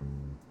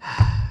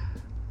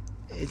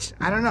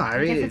 I don't know.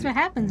 I guess that's what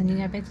happens when you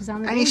got bitches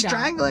on the And he's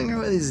strangling her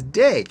with his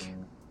dick.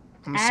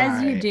 I'm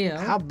sorry. You do.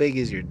 How big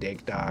is your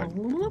dick, dog?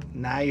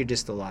 Now you're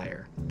just a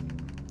liar.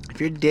 If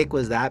your dick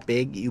was that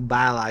big, you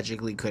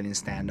biologically couldn't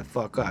stand the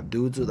fuck up.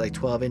 Dudes with like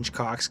 12-inch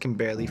cocks can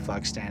barely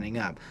fuck standing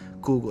up.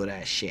 Google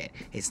that shit.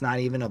 It's not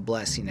even a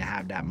blessing to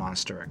have that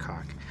monster a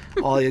cock.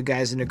 All you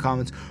guys in the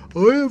comments, I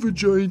have a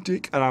giant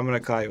dick, and I'm gonna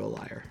call you a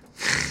liar.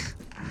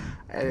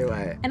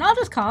 Anyway. And I'll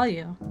just call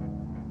you.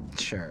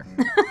 Sure.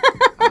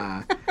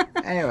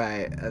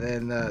 Anyway, and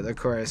then the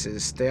chorus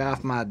is "Stay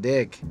off my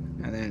dick,"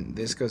 and then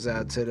this goes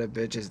out to the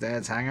bitches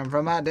that's hanging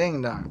from my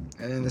ding dong.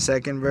 And then the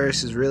second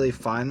verse is really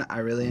fun. I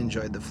really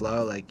enjoyed the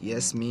flow. Like,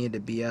 yes, me, the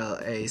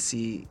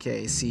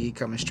BLACKC,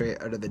 coming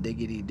straight out of the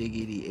diggity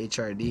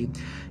HRD.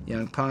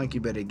 Young punk,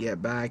 you better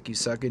get back. You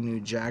suck a new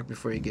jack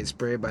before you get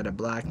sprayed by the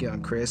black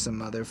young Chris, a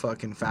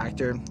motherfucking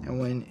factor. And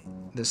when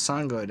the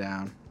sun go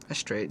down, a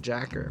straight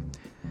jacker.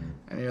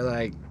 And you're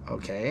like,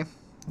 okay.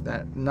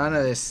 That none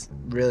of this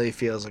really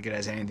feels like it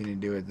has anything to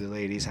do with the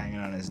ladies hanging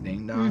on his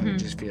ding dong. It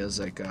just feels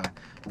like,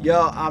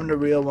 yo, I'm the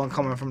real one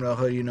coming from the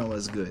hood. You know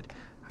what's good.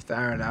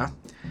 Fair enough.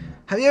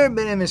 Have you ever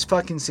been in this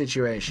fucking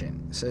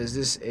situation? So is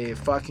this a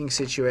fucking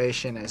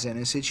situation as in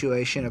a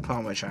situation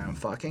upon which I am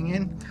fucking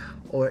in?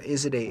 Or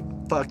is it a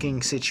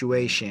fucking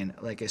situation,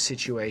 like a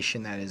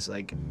situation that is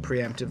like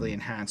preemptively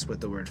enhanced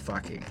with the word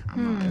fucking?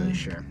 I'm not really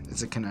sure.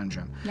 It's a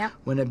conundrum. Yep.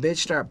 When a bitch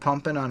start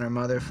pumping on her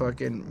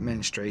motherfucking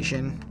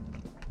menstruation,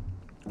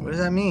 what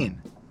does that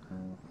mean?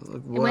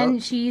 Like, when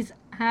she's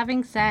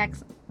having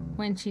sex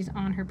when she's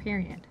on her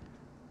period.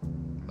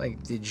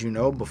 Like, did you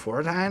know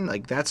beforehand?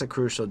 Like, that's a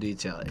crucial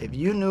detail. If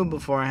you knew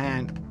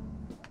beforehand,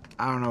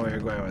 I don't know where you're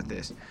going with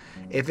this.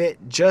 If it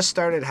just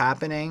started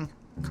happening,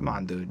 come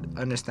on, dude.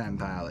 Understand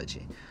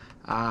biology.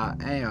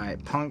 Anyway,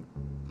 punk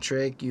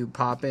trick, you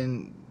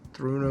popping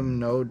through them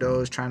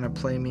no-dos trying to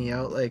play me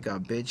out like a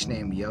bitch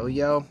named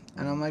Yo-Yo.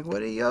 And I'm like, what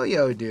did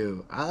Yo-Yo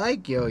do? I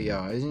like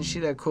Yo-Yo. Isn't she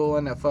that cool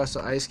one that fussed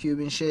with Ice Cube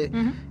and shit?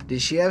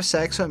 Did she have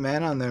sex with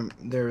men on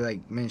their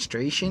like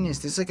menstruation? Is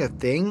this like a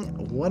thing?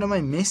 What am I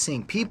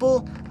missing?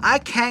 People, I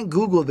can't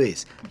Google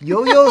this.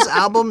 Yo-Yo's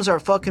albums are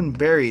fucking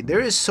buried.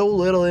 There is so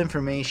little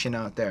information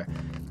out there.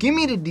 Give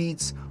me the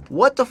deets.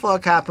 What the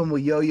fuck happened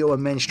with Yo-Yo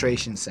and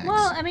menstruation sex?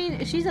 Well, I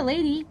mean, she's a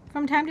lady.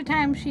 From time to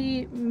time,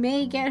 she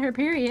may get her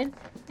period.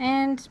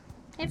 And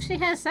if she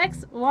has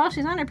sex while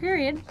she's on her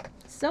period,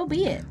 so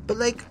be it. But,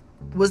 like,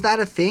 was that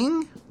a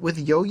thing with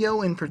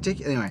Yo-Yo in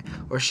particular? Anyway,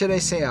 or should I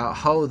say a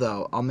ho,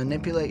 though? I'll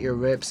manipulate your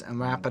rips and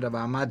wrap it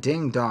about my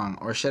ding-dong.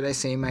 Or should I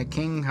say my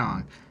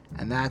king-kong?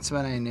 And that's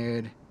when I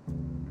knew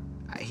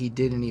he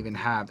didn't even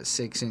have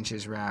 6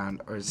 inches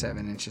round or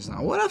 7 inches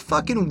long. What a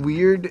fucking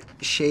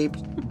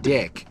weird-shaped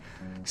dick.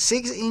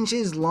 6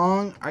 inches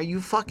long? Are you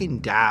fucking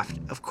daft?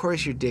 Of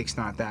course your dick's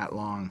not that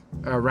long.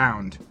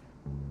 Round.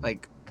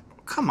 Like,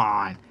 come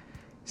on.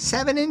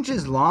 7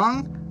 inches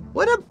long?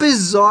 What a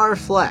bizarre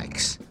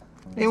flex.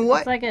 And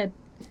what?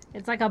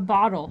 It's like a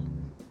bottle.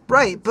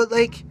 Right, but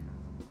like,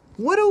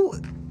 what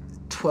a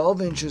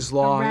 12 inches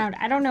long. Around.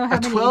 I don't know how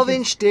many. A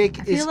 12-inch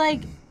dick I feel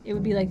like it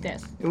would be like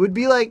this. It would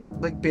be like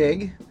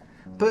big,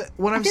 but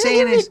what I'm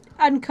saying is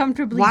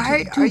uncomfortably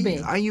too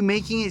big. Are you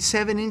making it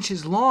 7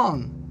 inches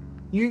long?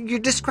 You're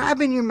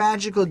describing your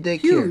magical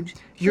dick huge.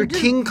 Your so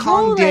King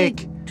Kong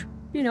dick.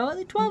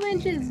 Like 12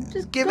 inches.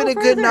 Just give it a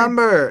good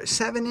number.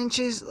 7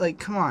 inches. Like,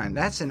 come on.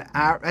 That's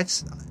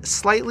that's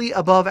slightly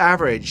above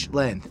average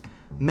length.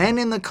 Men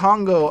in the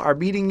Congo are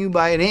beating you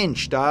by an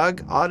inch,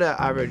 dog. All the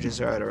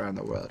averages are out around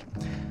the world.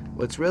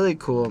 What's really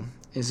cool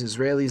is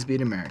Israelis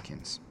beat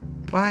Americans.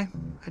 Why?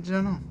 I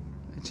don't know.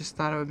 I just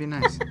thought it would be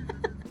nice.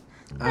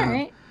 All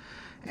right.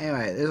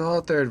 Anyway, there's a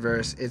whole third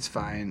verse. It's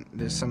fine.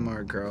 There's some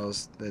more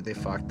girls that they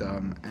fucked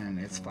and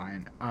it's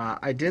fine.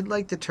 I did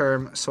like the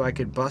term "so I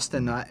could bust a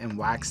nut and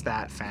wax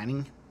that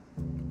fanny."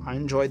 I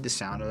enjoyed the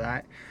sound of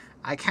that.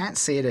 I can't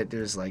say that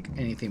there's like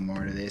anything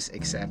more to this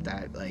except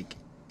that like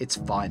it's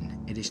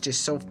fun. It is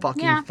just so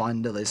fucking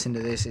fun to listen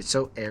to this. It's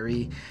so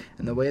airy,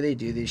 and the way they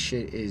do this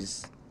shit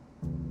it's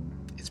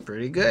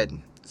pretty good.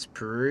 It's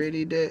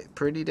pretty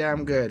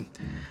damn good.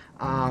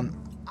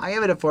 I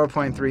give it a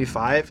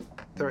 4.35.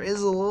 There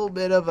is a little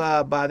bit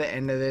of by the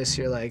end of this,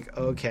 you're like,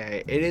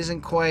 okay, it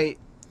isn't quite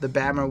the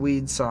Bammer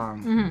Weed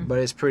song, but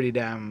it's pretty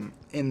damn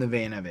in the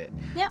vein of it.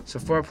 Yeah. So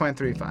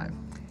 4.35.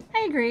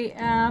 I agree.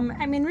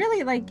 I mean,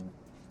 really, like,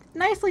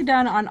 nicely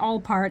done on all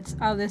parts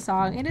of this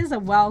song. It is a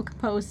well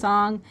composed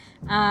song,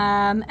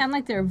 and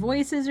like their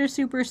voices are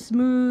super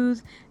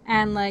smooth,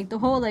 and like the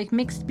whole like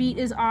mixed beat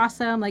is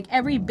awesome. Like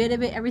every bit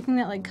of it, everything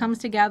that like comes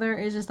together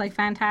is just like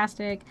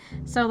fantastic.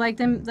 So like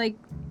them like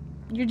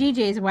your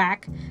DJ's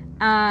whack,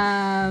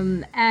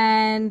 and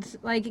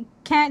like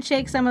can't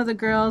shake some of the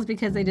girls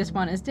because they just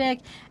want his dick,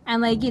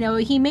 and like, you know,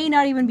 he may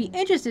not even be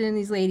interested in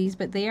these ladies,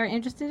 but they are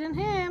interested in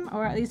him,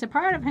 or at least a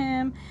part of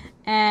him.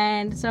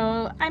 And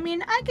so I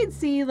mean, I could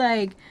see,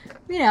 like,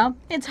 you know,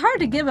 it's hard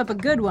to give up a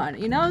good one,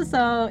 you know.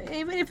 So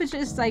even if it's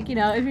just like, you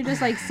know, if you're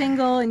just like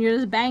single and you're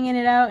just banging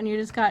it out and you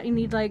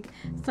need like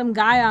some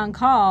guy on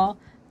call,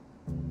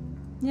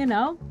 you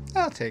know,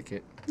 I'll take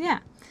it. yeah.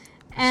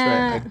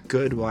 That's right, a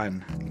good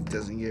one. He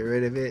doesn't get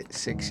rid of it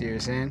 6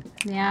 years in.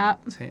 Yeah.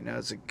 Say, no,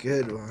 it's a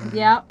good one.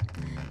 Yep.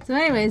 So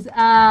anyways,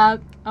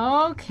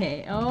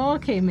 okay,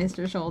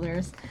 Mr.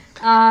 Shoulders.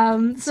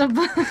 So,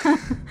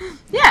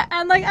 yeah,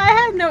 and like I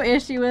have no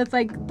issue with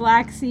like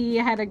Black Sea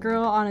had a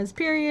girl on his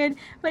period,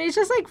 but it's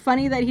just like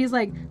funny that he's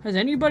like, has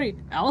anybody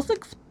else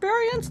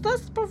experienced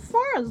this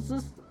before?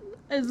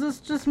 Is this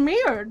just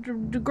me, or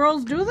do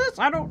girls do this?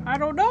 I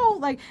don't know.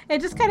 Like, it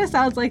just kind of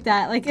sounds like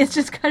that. Like, it's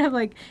just kind of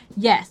like,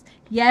 yes,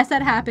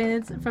 that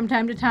happens from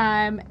time to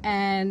time,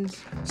 and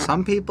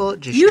some people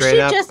just you straight should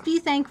up, just be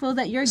thankful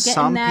that you're getting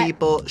some that.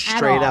 people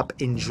straight all. up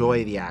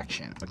enjoy the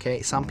action.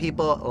 Okay, some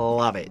people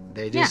love it.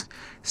 They just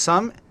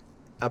some.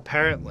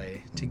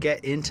 Apparently, to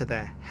get into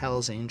the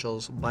Hells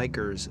Angels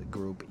bikers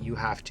group, you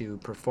have to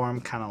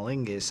perform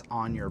cunnilingus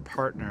on your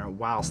partner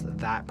whilst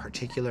that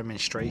particular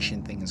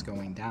menstruation thing is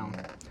going down.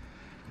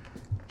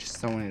 Just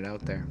throwing it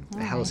out there.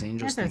 The Hells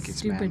Angels That's think a it's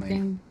stupid manly.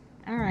 thing.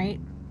 All right,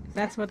 if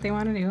that's what they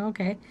want to do.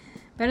 Okay,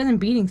 better than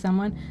beating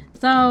someone.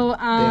 So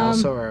They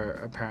also are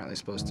apparently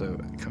supposed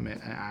to commit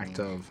an act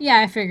of. yeah,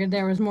 I figured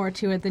there was more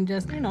to it than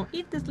just, you know,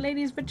 eat this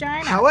lady's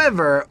vagina.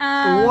 However,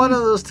 one of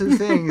those two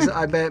things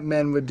I bet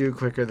men would do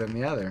quicker than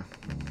the other.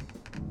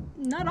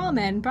 Not all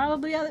men.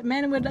 Probably other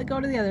men would go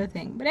to the other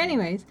thing. But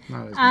anyways,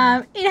 Not as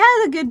many. it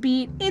has a good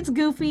beat. It's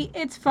goofy.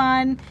 It's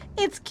fun.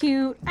 It's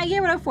cute. I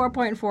give it a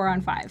 4.4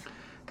 on 5.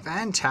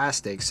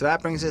 Fantastic. So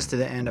that brings us to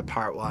the end of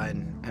part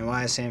 1. And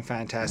why I'm saying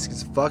fantastic,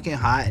 it's fucking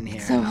hot in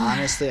here. So and hot.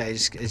 honestly,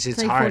 it's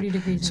like hard. 40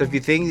 degrees So in if you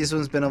think this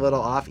one's been a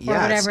little off,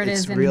 yeah, whatever it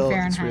it's is in real.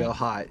 It's Fahrenheit. real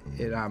hot.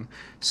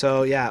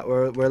 So yeah,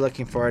 we're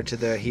looking forward to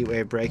the heat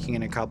wave breaking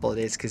in a couple of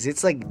days, because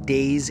it's like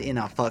days in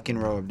a fucking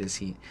row of this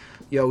heat.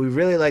 Yo, we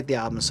really like the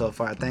album so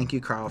far. Thank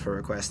you, Carl, for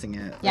requesting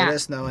it. Yeah. Let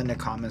us know in the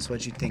comments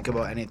what you think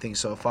about anything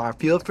so far.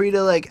 Feel free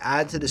to like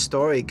add to the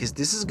story, because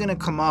this is gonna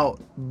come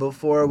out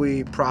before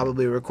we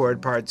probably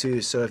record part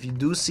 2. So if you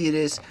do see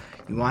this,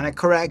 you want to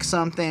correct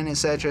something,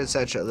 etc.,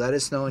 let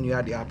us know when you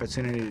had the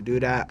opportunity to do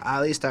that.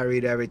 At least I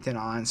read everything.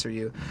 I'll answer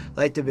you.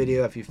 Like the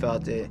video if you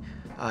felt it.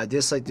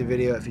 Dislike the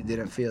video if you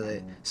didn't feel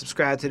it.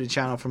 Subscribe to the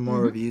channel for more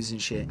reviews and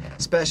shit.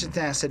 Special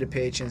thanks to the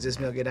patrons: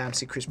 Ismail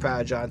Gadamsi, Chris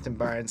Proud, Jonathan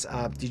Barnes,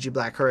 DJ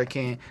Black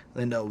Hurricane,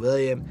 Linda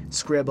William,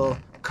 Scribble,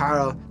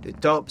 Carl, the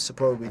dope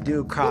support we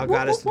do. Carl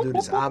got us to do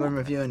this album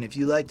review, and if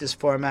you like this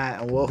format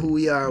and who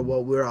we are,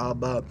 what we're all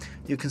about,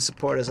 you can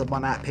support us up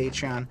on that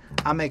Patreon.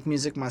 I make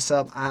music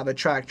myself. I have a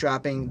track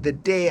dropping the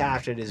day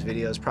after this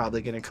video is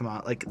probably gonna come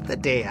out, like the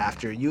day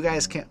after. You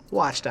guys can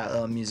watch that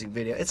little music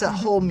video. It's a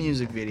whole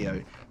music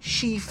video.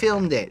 She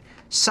filmed it.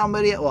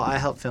 I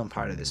helped film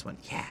part of this one.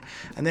 Yeah.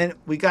 And then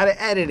we got to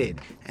edit it.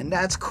 And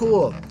that's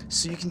cool.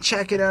 So you can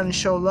check it out and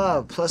show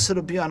love. Plus,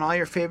 it'll be on all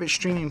your favorite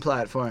streaming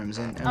platforms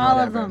and all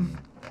whatever. of them.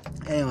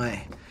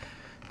 Anyway,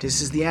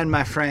 this is the end,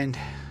 my friend.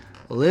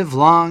 Live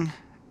long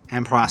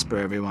and prosper,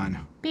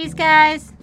 everyone. Peace, guys.